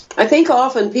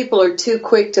often people are too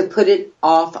quick to put it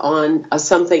off on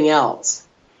something else.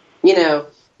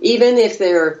 Even if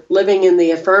they're living in the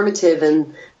affirmative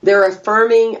and they're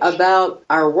affirming about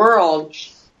our world,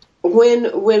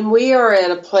 when we are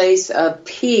at a place of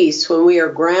peace, when we are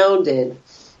grounded,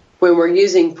 when we're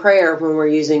using prayer, when we're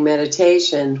using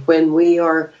meditation, when we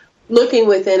are looking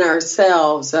within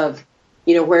ourselves of,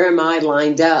 where am I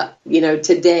lined up,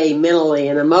 today, mentally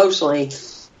and emotionally,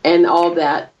 and all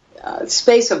that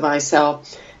space of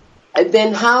myself,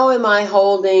 then how am I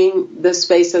holding the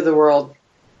space of the world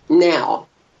now?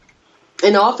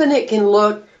 And often it can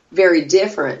look very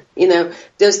different.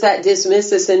 Does that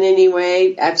dismiss us in any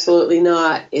way? Absolutely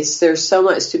not. Is there so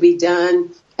much to be done?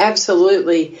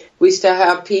 Absolutely. We still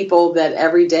have people that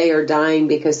every day are dying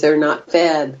because they're not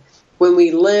fed. When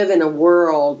we live in a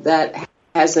world that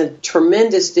has a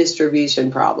tremendous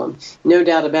distribution problem, no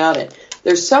doubt about it.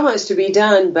 There's so much to be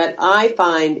done, but I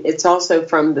find it's also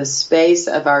from the space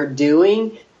of our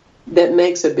doing that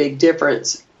makes a big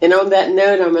difference. And on that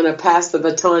note, I'm going to pass the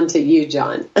baton to you,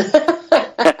 John.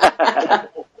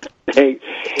 Hey,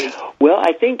 well,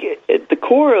 I think at the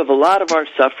core of a lot of our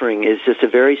suffering is just a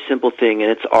very simple thing,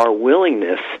 and it's our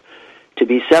willingness to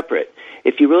be separate.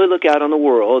 If you really look out on the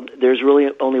world, there's really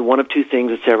only one of two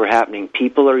things that's ever happening.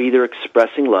 People are either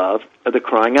expressing love or they're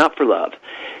crying out for love.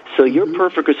 So your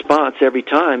perfect response every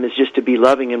time is just to be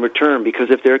loving in return,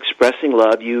 because if they're expressing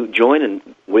love, you join in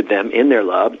with them in their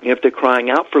love. If they're crying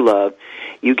out for love,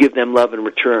 you give them love in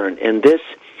return. And this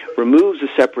removes the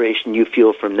separation you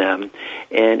feel from them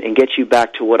and gets you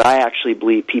back to what I actually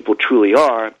believe people truly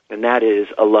are, and that is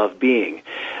a love being.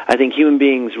 I think human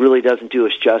beings really doesn't do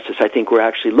us justice. I think we're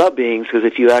actually love beings, because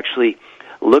if you actually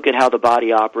look at how the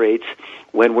body operates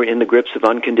when we're in the grips of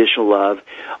unconditional love,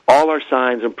 all our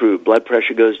signs improve. Blood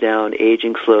pressure goes down,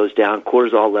 aging slows down,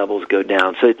 cortisol levels go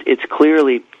down. So it's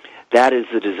clearly that is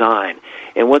the design.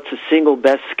 And what's the single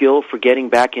best skill for getting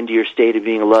back into your state of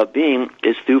being a love being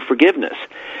is through forgiveness.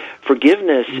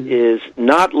 Forgiveness is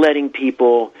not letting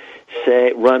people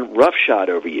run roughshod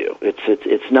over you.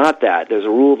 It's not that. There's a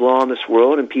rule of law in this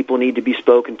world, and people need to be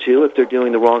spoken to if they're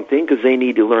doing the wrong thing, because they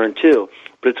need to learn too.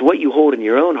 But it's what you hold in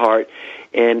your own heart,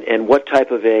 and what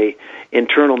type of a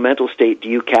internal mental state do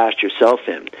you cast yourself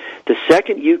in. The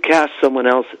second you cast someone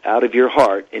else out of your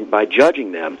heart, and by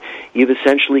judging them, you've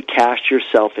essentially cast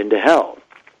yourself into hell,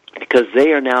 because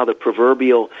they are now the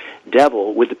proverbial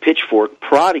devil with the pitchfork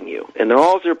prodding you. And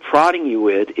all they're prodding you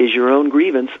with is your own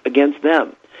grievance against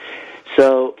them.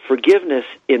 So forgiveness,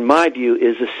 in my view,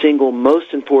 is the single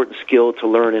most important skill to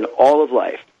learn in all of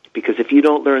life, because if you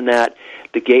don't learn that,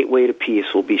 the gateway to peace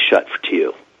will be shut to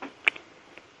you.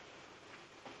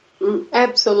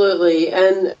 Absolutely.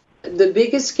 And the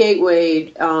biggest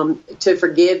gateway to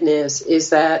forgiveness is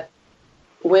that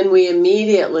when we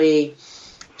immediately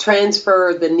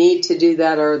transfer the need to do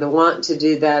that or the want to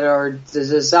do that or the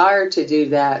desire to do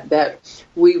that, that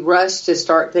we rush to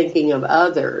start thinking of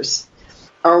others,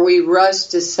 or we rush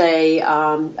to say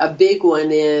a big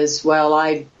one is, well,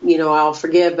 I'll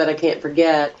forgive, but I can't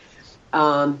forget.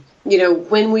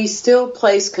 When we still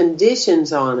place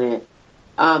conditions on it,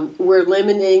 we're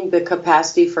limiting the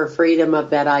capacity for freedom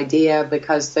of that idea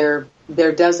because there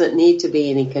doesn't need to be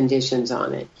any conditions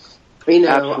on it.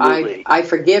 I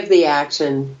forgive the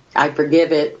action, I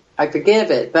forgive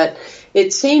it. But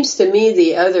it seems to me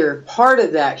the other part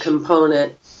of that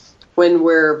component, when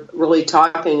we're really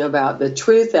talking about the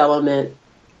truth element,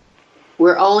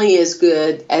 we're only as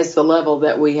good as the level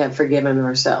that we have forgiven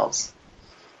ourselves,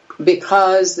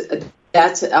 because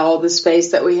that's all the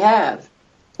space that we have.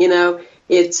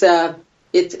 It's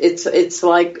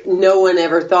like no one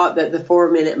ever thought that the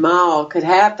 4-minute mile could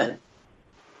happen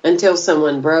until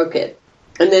someone broke it.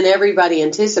 And then everybody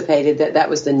anticipated that that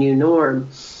was the new norm.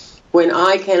 When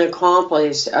I can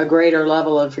accomplish a greater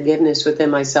level of forgiveness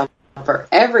within myself for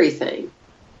everything,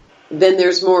 then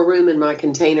there's more room in my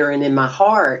container and in my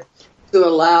heart to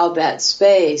allow that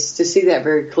space to see that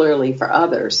very clearly for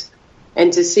others,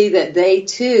 and to see that they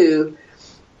too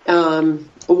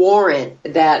warrant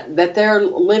that their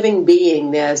living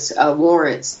beingness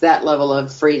warrants that level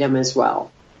of freedom as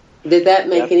well. Did that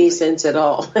make any sense at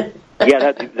all?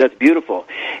 Yeah, that's beautiful.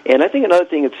 And I think another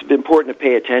thing that's important to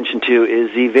pay attention to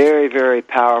is the very, very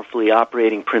powerfully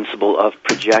operating principle of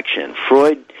projection.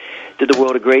 Freud did the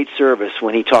world a great service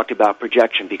when he talked about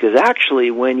projection, because actually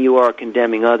when you are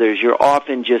condemning others, you're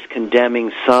often just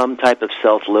condemning some type of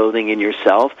self-loathing in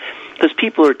yourself, because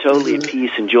people are totally at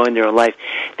peace, enjoying their own life.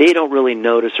 They don't really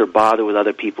notice or bother with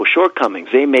other people's shortcomings.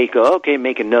 They may go, okay,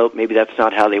 make a note, maybe that's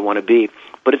not how they want to be,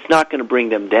 but it's not going to bring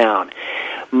them down.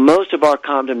 Most of our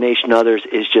condemnation of others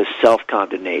is just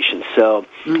self-condemnation. So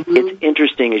it's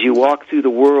interesting, as you walk through the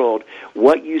world,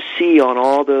 what you see on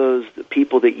all those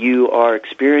people that you are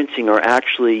experiencing are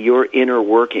actually your inner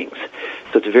workings.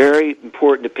 So it's very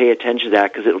important to pay attention to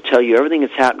that, because it'll tell you everything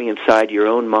that's happening inside your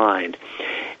own mind.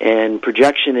 And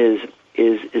projection is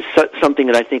something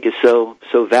that I think is so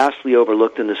vastly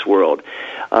overlooked in this world.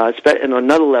 And on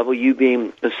another level, you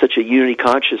being such a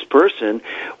unity-conscious person,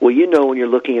 well, when you're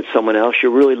looking at someone else,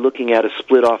 you're really looking at a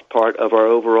split-off part of our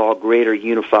overall greater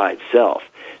unified self.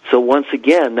 So once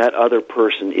again, that other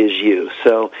person is you.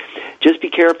 So just be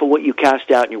careful what you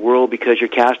cast out in your world, because you're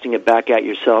casting it back at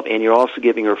yourself, and you're also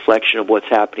giving a reflection of what's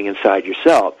happening inside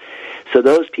yourself. So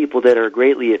those people that are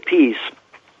greatly at peace,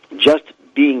 just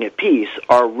being at peace,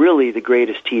 are really the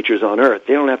greatest teachers on earth.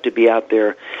 They don't have to be out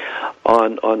there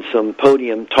on some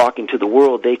podium talking to the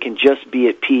world. They can just be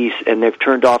at peace, and they've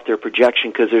turned off their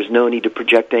projection, because there's no need to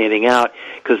project anything out,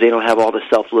 because they don't have all the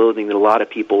self-loathing that a lot of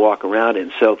people walk around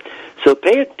in. So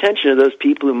pay attention to those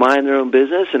people who mind their own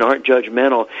business and aren't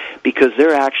judgmental, because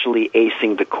they're actually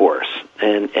acing the course.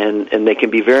 And they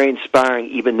can be very inspiring,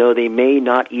 even though they may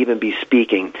not even be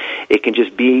speaking. It can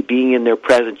just be being in their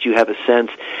presence. You have a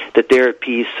sense that they're at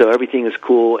peace, so everything is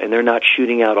cool, and they're not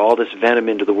shooting out all this venom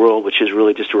into the world, which is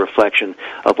really just a reflection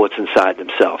of what's inside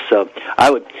themselves. So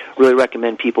I would really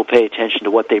recommend people pay attention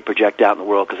to what they project out in the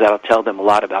world, because that'll tell them a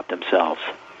lot about themselves.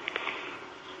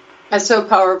 That's so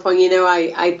powerful.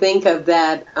 I think of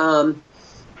that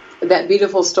that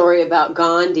beautiful story about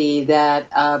Gandhi, that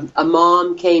a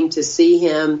mom came to see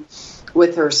him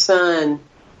with her son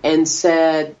and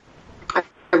said,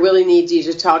 I really need you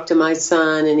to talk to my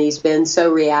son, and he's been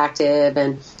so reactive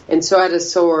and so out of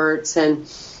sorts, and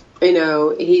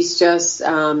he's just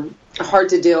hard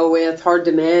to deal with, hard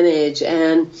to manage,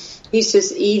 and he's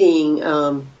just eating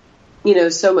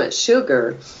so much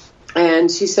sugar.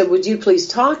 And she said, would you please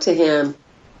talk to him?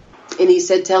 And he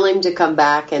said, tell him to come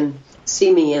back and see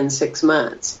me in 6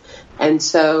 months. And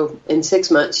so in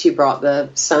 6 months, she brought the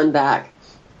son back.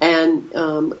 And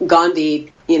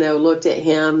Gandhi, looked at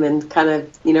him and kind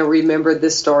of, remembered the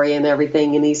story and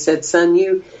everything. And he said, son,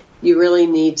 you really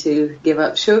need to give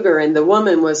up sugar. And the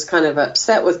woman was kind of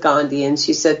upset with Gandhi. And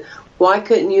she said, why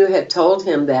couldn't you have told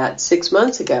him that 6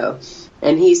 months ago?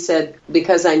 And he said,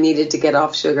 because I needed to get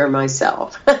off sugar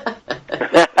myself.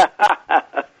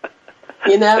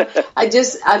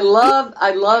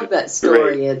 I love that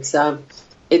story. Great.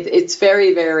 It's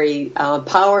very, very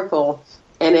powerful,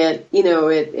 and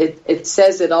it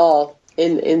says it all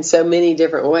in so many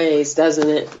different ways, doesn't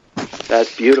it?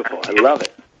 That's beautiful. I love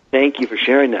it. Thank you for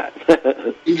sharing that.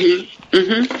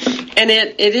 And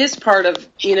it is part of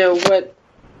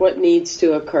what needs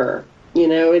to occur.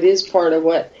 It is part of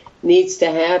what needs to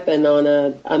happen on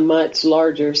a much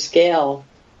larger scale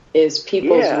is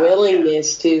people's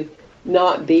willingness to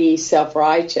not be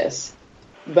self-righteous,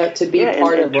 but to be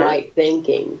part of right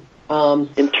thinking.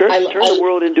 And turn the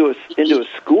world into a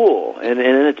school, and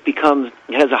it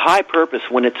has a high purpose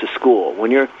when it's a school.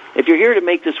 If you're here to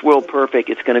make this world perfect,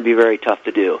 it's going to be very tough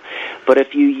to do. But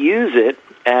if you use it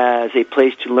as a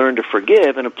place to learn to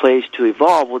forgive and a place to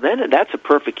evolve, well, then that's a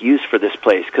perfect use for this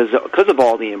place because of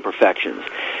all the imperfections.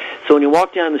 So when you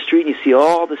walk down the street and you see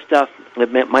all the stuff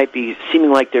that might be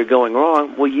seeming like they're going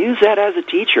wrong, well, use that as a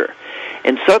teacher.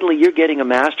 And suddenly you're getting a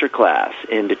master class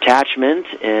in detachment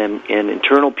and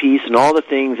internal peace and all the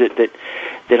things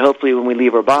that hopefully when we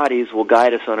leave our bodies will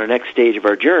guide us on our next stage of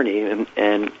our journey,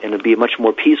 and it'll be a much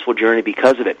more peaceful journey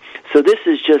because of it. So this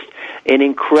is just an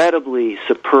incredibly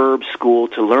superb school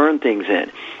to learn things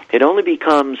in. It only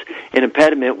becomes an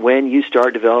impediment when you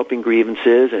start developing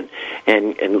grievances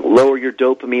and lower your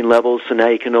dopamine levels, so now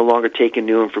you can no longer take in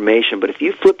new information. But if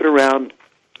you flip it around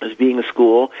as being a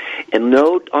school and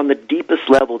know on the deepest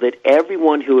level that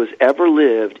everyone who has ever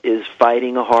lived is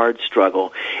fighting a hard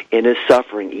struggle and is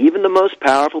suffering. Even the most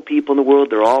powerful people in the world,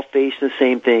 they're all facing the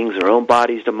same things, their own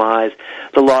body's demise,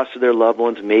 the loss of their loved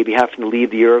ones, maybe having to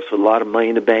leave the earth with a lot of money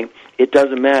in the bank. It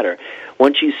doesn't matter.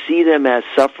 Once you see them as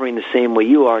suffering the same way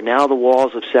you are, now the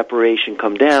walls of separation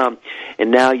come down,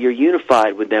 and now you're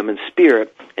unified with them in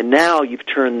spirit, and now you've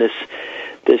turned this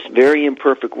very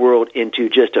imperfect world into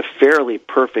just a fairly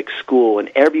perfect school,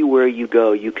 and everywhere you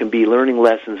go, you can be learning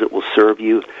lessons that will serve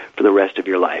you for the rest of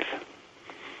your life.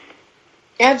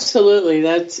 Absolutely,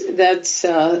 that's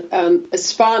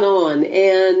spot on.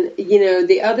 And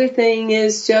the other thing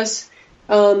is just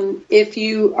if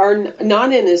you are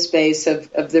not in a space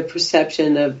of the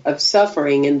perception of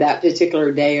suffering in that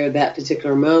particular day or that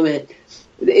particular moment,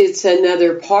 it's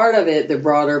another part of it. The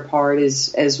broader part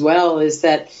is as well is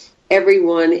that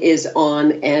everyone is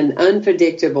on an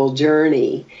unpredictable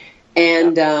journey,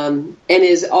 and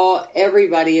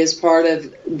everybody is part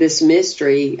of this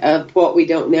mystery of what we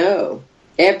don't know.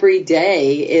 Every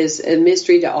day is a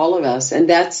mystery to all of us, and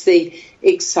that's the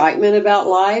excitement about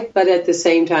life. But at the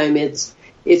same time,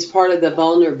 it's part of the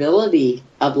vulnerability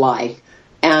of life.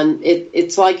 And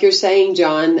it's like you're saying,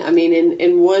 John. I mean,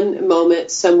 in one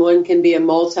moment, someone can be a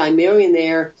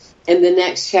multimillionaire. In the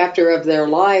next chapter of their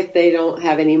life, they don't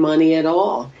have any money at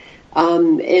all.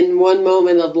 In one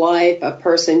moment of life, a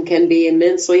person can be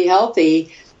immensely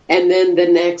healthy, and then the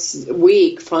next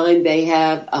week find they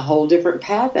have a whole different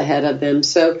path ahead of them.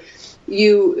 So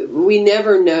we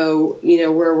never know,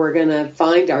 where we're going to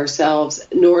find ourselves,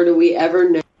 nor do we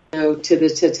ever know to the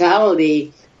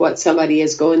totality what somebody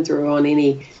is going through on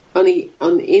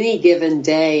any given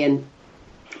day. And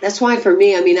that's why for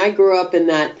me, I grew up in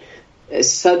that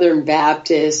Southern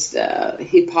Baptist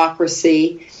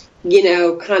hypocrisy,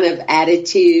 kind of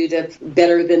attitude of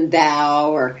better than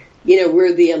thou, or,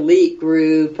 we're the elite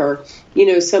group, or,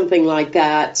 something like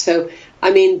that. So,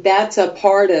 that's a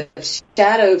part of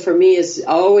shadow for me, is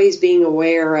always being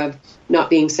aware of not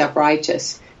being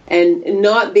self-righteous and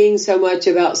not being so much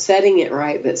about setting it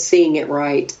right, but seeing it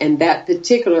right. And that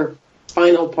particular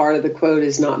final part of the quote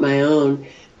is not my own.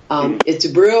 It's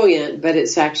brilliant, but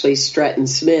it's actually Stretton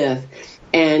Smith.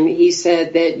 And he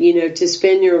said that, to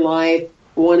spend your life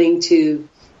wanting to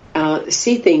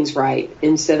see things right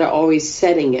instead of always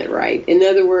setting it right. In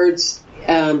other words,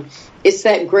 it's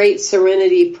that great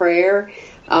serenity prayer.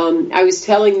 I was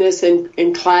telling this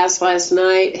in class last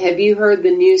night. Have you heard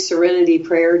the new serenity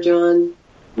prayer, John?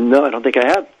 No, I don't think I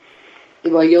have.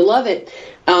 Well, you'll love it.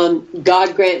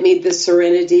 God grant me the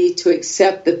serenity to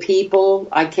accept the people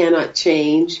I cannot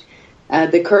change,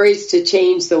 the courage to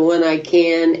change the one I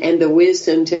can, and the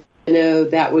wisdom to know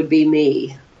that would be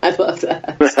me. I love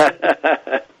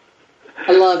that.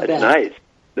 I love that. Nice.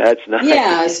 That's nice.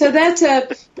 Yeah, so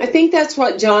I think that's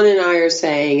what John and I are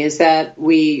saying, is that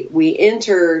we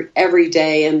enter every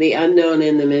day in the unknown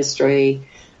and the mystery.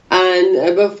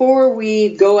 And before we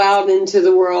go out into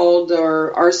the world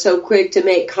or are so quick to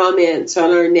make comments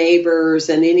on our neighbors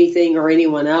and anything or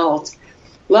anyone else,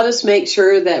 let us make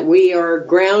sure that we are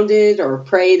grounded or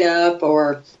prayed up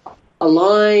or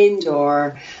aligned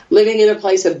or living in a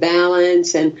place of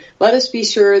balance. And let us be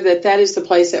sure that that is the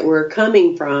place that we're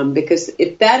coming from, because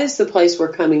if that is the place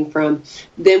we're coming from,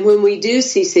 then when we do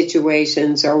see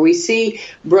situations, or we see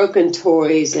broken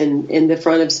toys in the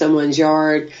front of someone's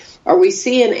yard, or we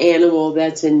see an animal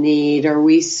that's in need, or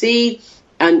we see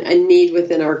a need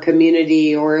within our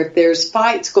community, or if there's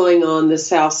fights going on the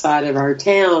south side of our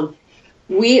town,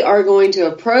 we are going to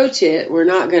approach it. We're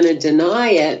not going to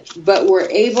deny it, but we're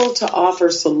able to offer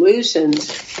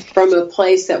solutions from a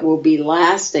place that will be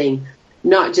lasting,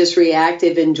 not just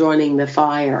reactive in joining the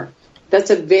fire. That's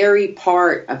a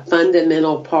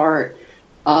fundamental part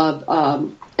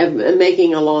of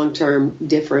making a long-term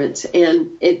difference.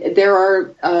 And there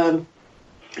are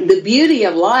the beauty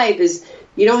of life is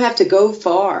you don't have to go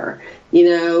far.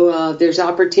 There's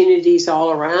opportunities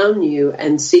all around you,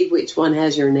 and see which one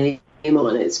has your name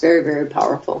on it. It's very, very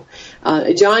powerful.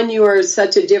 John, you are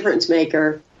such a difference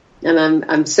maker, and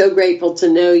I'm so grateful to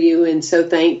know you, and so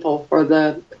thankful for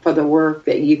the work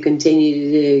that you continue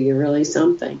to do. You're really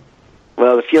something.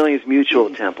 Well, the feeling is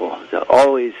mutual, Temple. So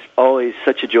always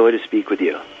such a joy to speak with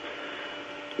you.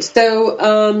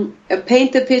 So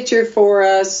paint the picture for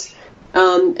us.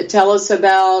 Tell us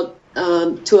about,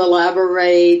 to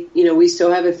elaborate, we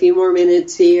still have a few more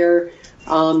minutes here.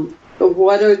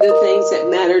 What are the things that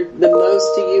matter the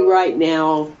most to you right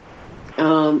now?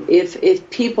 If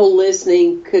people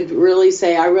listening could really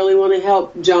say, I really want to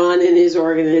help John and his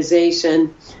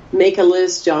organization, make a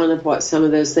list, John, of what some of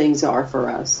those things are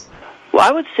for us. Well,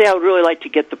 I would say I would really like to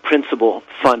get the principal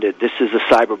funded. This is a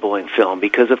cyberbullying film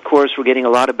because, of course, we're getting a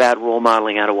lot of bad role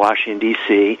modeling out of Washington,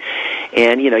 D.C.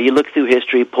 And, you look through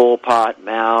history, Pol Pot,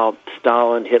 Mao,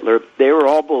 Stalin, Hitler, they were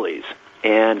all bullies.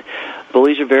 And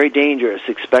bullies are very dangerous,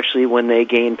 especially when they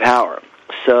gain power.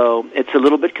 So it's a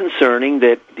little bit concerning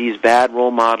that this bad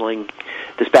role modeling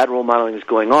is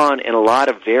going on, and a lot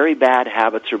of very bad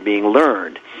habits are being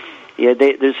learned. Yeah,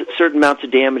 there's certain amounts of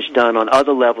damage done on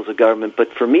other levels of government,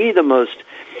 but for me the most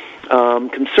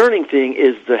concerning thing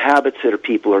is the habits that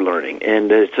people are learning.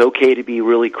 And it's okay to be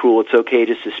really cruel. It's okay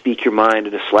just to speak your mind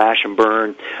and to slash and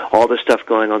burn, all the stuff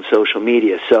going on social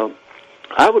media. So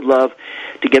I would love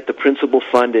to get the principal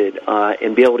funded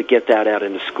and be able to get that out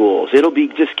into schools. It'll be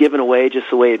just given away just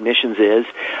the way admissions is,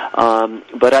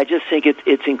 but I just think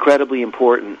it's incredibly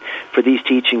important for these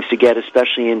teachings to get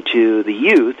especially into the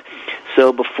youth,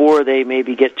 so before they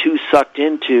maybe get too sucked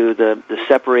into the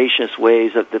separationist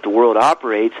ways that the world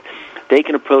operates, they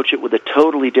can approach it with a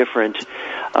totally different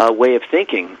way of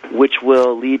thinking, which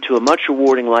will lead to a much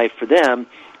rewarding life for them.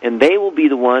 And they will be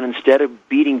the one, instead of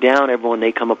beating down everyone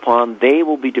they come upon, they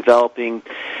will be developing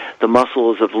the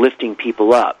muscles of lifting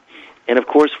people up. And, of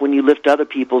course, when you lift other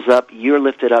people's up, you're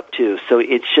lifted up too. So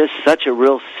it's just such a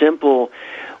real simple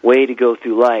way to go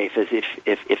through life, as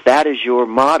if that is your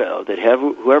motto, that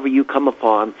whoever you come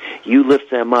upon, you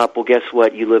lift them up, well, guess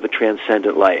what? You live a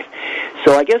transcendent life.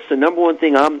 So I guess the number one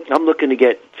thing I'm looking to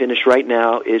get finished right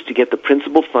now is to get the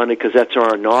principal funded, because that's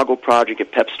our inaugural project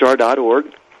at pepstar.org.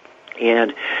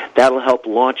 And that'll help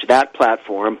launch that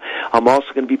platform. I'm also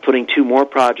going to be putting 2 more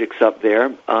projects up there.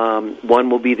 One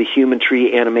will be the Human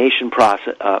Tree Animation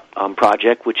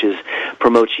project, which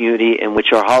promotes unity, and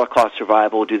which our Holocaust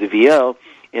survivor will do the VO.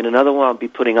 And another one I'll be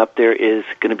putting up there is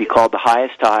going to be called The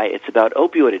Highest High. It's about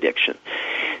opioid addiction.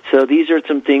 So these are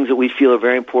some things that we feel are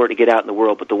very important to get out in the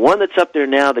world. But the one that's up there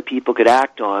now that people could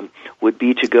act on would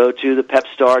be to go to the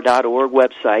pepstar.org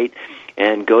website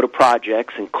and go to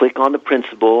projects and click on the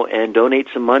principal and donate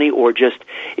some money, or just,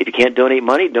 if you can't donate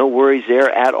money, no worries there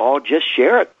at all. Just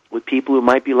share it with people who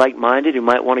might be like-minded, who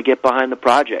might want to get behind the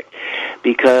project,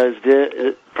 because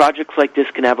the projects like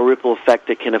this can have a ripple effect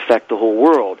that can affect the whole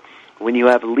world. When you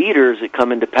have leaders that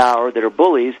come into power that are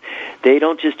bullies, they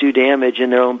don't just do damage in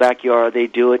their own backyard, they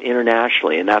do it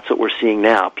internationally, and that's what we're seeing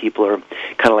now. People are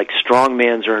kind of like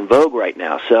strongmans are in vogue right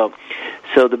now. So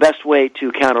the best way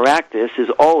to counteract this is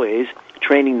always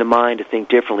training the mind to think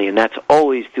differently, and that's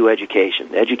always through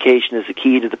education. Education is the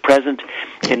key to the present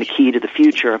and the key to the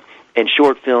future, and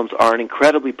short films are an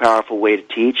incredibly powerful way to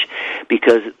teach,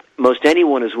 because most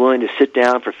anyone is willing to sit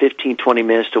down for 15, 20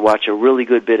 minutes to watch a really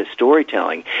good bit of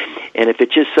storytelling. And if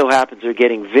it just so happens they're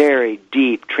getting very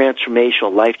deep,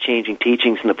 transformational, life-changing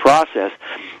teachings in the process,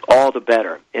 all the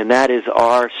better. And that is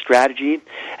our strategy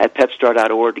at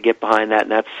pepstar.org to get behind that,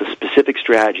 and that's the specific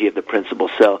strategy of the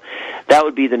principal. So that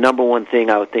would be the number one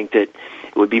thing I would think that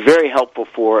it would be very helpful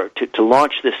to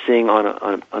launch this thing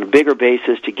on a bigger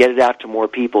basis, to get it out to more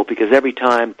people, because every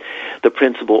time the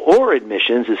principal or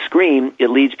admissions is screened, it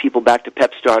leads people back to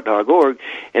pepstar.org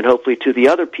and hopefully to the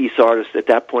other peace artists at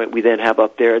that point we then have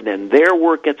up there, and then their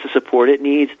work gets the support it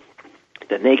needs.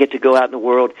 Then they get to go out in the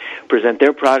world, present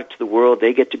their product to the world.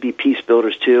 They get to be peace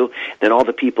builders too. Then all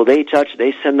the people they touch,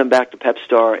 they send them back to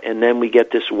Pepstar, and then we get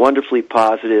this wonderfully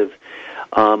positive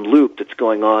loop that's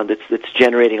going on, that's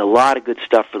generating a lot of good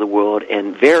stuff for the world,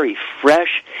 and very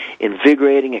fresh,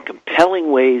 invigorating, and compelling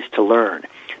ways to learn.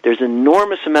 There's an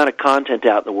enormous amount of content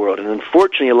out in the world, and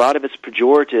unfortunately a lot of it's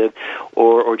pejorative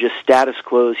or just status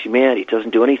quo humanity. It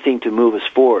doesn't do anything to move us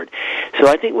forward. So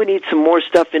I think we need some more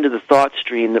stuff into the thought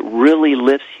stream that really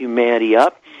lifts humanity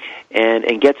up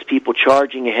and gets people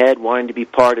charging ahead, wanting to be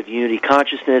part of Unity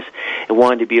Consciousness and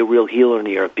wanting to be a real healer on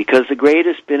the earth. Because the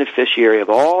greatest beneficiary of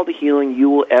all the healing you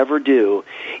will ever do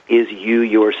is you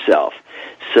yourself.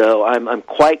 So I'm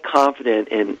quite confident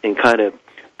in kind of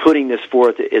putting this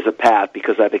forth as a path,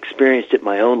 because I've experienced it in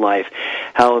my own life,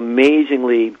 how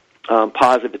amazingly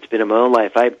positive it's been in my own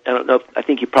life. I don't know, I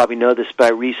think you probably know this, but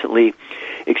I recently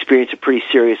experienced a pretty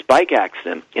serious bike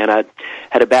accident, and I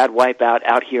had a bad wipeout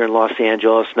out here in Los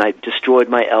Angeles, and I destroyed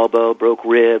my elbow, broke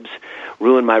ribs,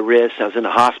 ruined my wrist. I was in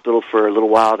the hospital for a little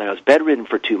while, and I was bedridden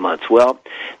for 2 months. Well,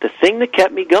 the thing that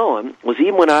kept me going was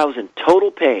even when I was in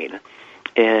total pain,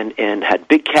 and had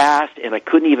big cast, and I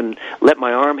couldn't even let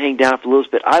my arm hang down for a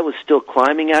little bit, I was still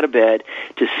climbing out of bed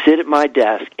to sit at my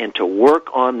desk and to work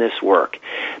on this work,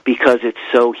 because it's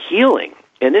so healing.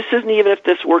 And this isn't even if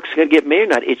this work's going to get made or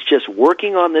not. It's just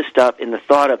working on this stuff in the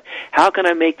thought of, how can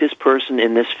I make this person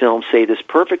in this film say this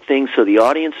perfect thing so the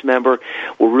audience member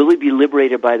will really be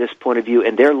liberated by this point of view,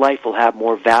 and their life will have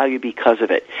more value because of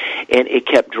it. And it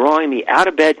kept drawing me out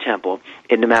of bed, Temple,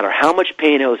 and no matter how much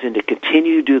pain I was in, to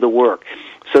continue to do the work.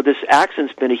 So this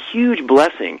accident's been a huge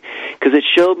blessing, because it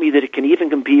showed me that it can even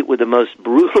compete with the most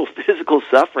brutal physical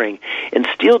suffering and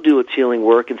still do its healing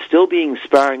work, and still be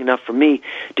inspiring enough for me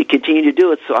to continue to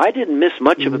do it. So I didn't miss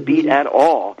much of a beat at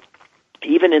all.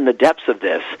 Even in the depths of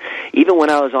this, even when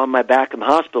I was on my back in the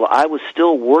hospital, I was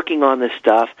still working on this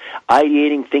stuff,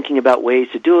 ideating, thinking about ways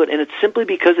to do it, and it's simply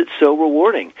because it's so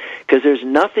rewarding, because there's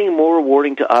nothing more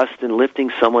rewarding to us than lifting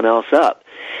someone else up.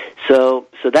 So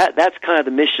that's kind of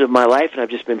the mission of my life, and I've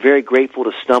just been very grateful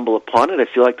to stumble upon it. I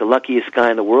feel like the luckiest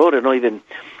guy in the world. I don't even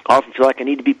often feel like I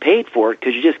need to be paid for it,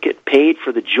 because you just get paid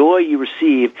for the joy you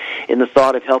receive in the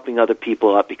thought of helping other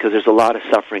people up, because there's a lot of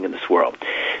suffering in this world.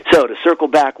 So to circle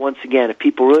back once again, if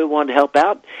people really want to help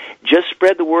out, just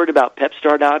spread the word about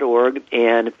pepstar.org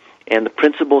and the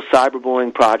Principal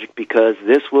Cyberbullying Project, because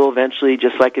this will eventually,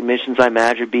 just like Admissions I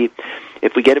Imagine, be,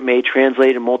 if we get it made,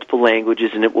 translated in multiple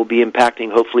languages, and it will be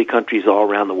impacting, hopefully, countries all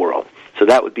around the world. So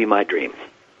that would be my dream.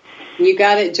 You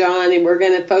got it, John, and we're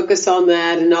going to focus on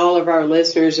that, and all of our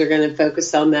listeners are going to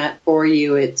focus on that for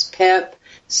you. It's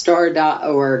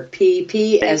pepstar.org,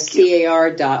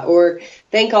 PPSTAR.org.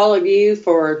 Thank all of you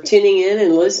for tuning in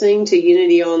and listening to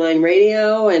Unity Online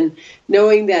Radio, and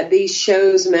knowing that these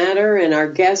shows matter and our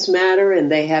guests matter,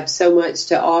 and they have so much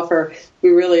to offer. We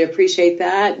really appreciate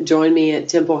that. Join me at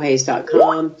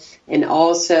templehayes.com, and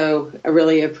also I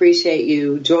really appreciate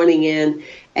you joining in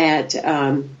at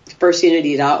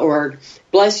firstunity.org.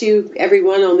 Bless you,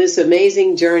 everyone, on this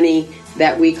amazing journey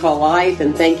that we call life,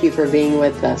 and thank you for being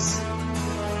with us.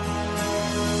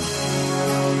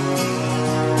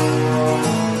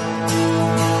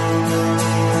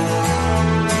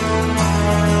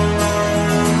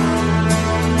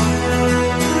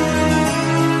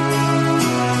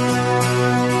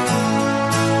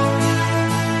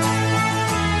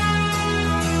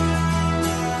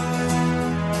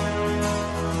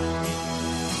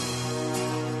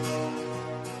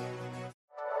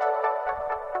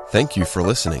 Thank you for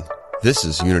listening. This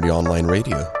is Unity Online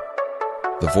Radio,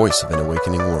 the voice of an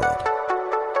awakening world.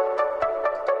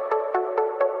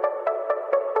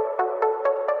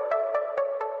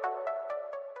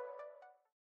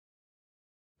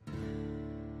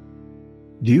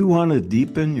 Do you want to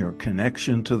deepen your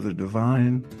connection to the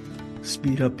divine,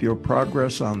 speed up your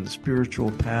progress on the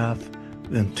spiritual path?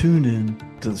 Then tune in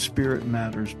to the Spirit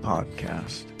Matters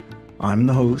podcast. I'm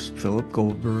the host, Philip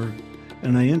Goldberg,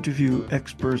 and I interview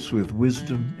experts with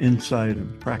wisdom, insight,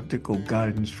 and practical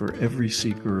guidance for every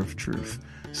seeker of truth.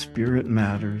 Spirit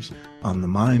Matters on the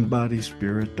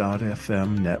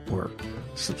MindBodySpirit.fm network.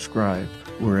 Subscribe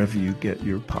wherever you get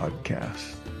your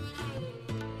podcasts.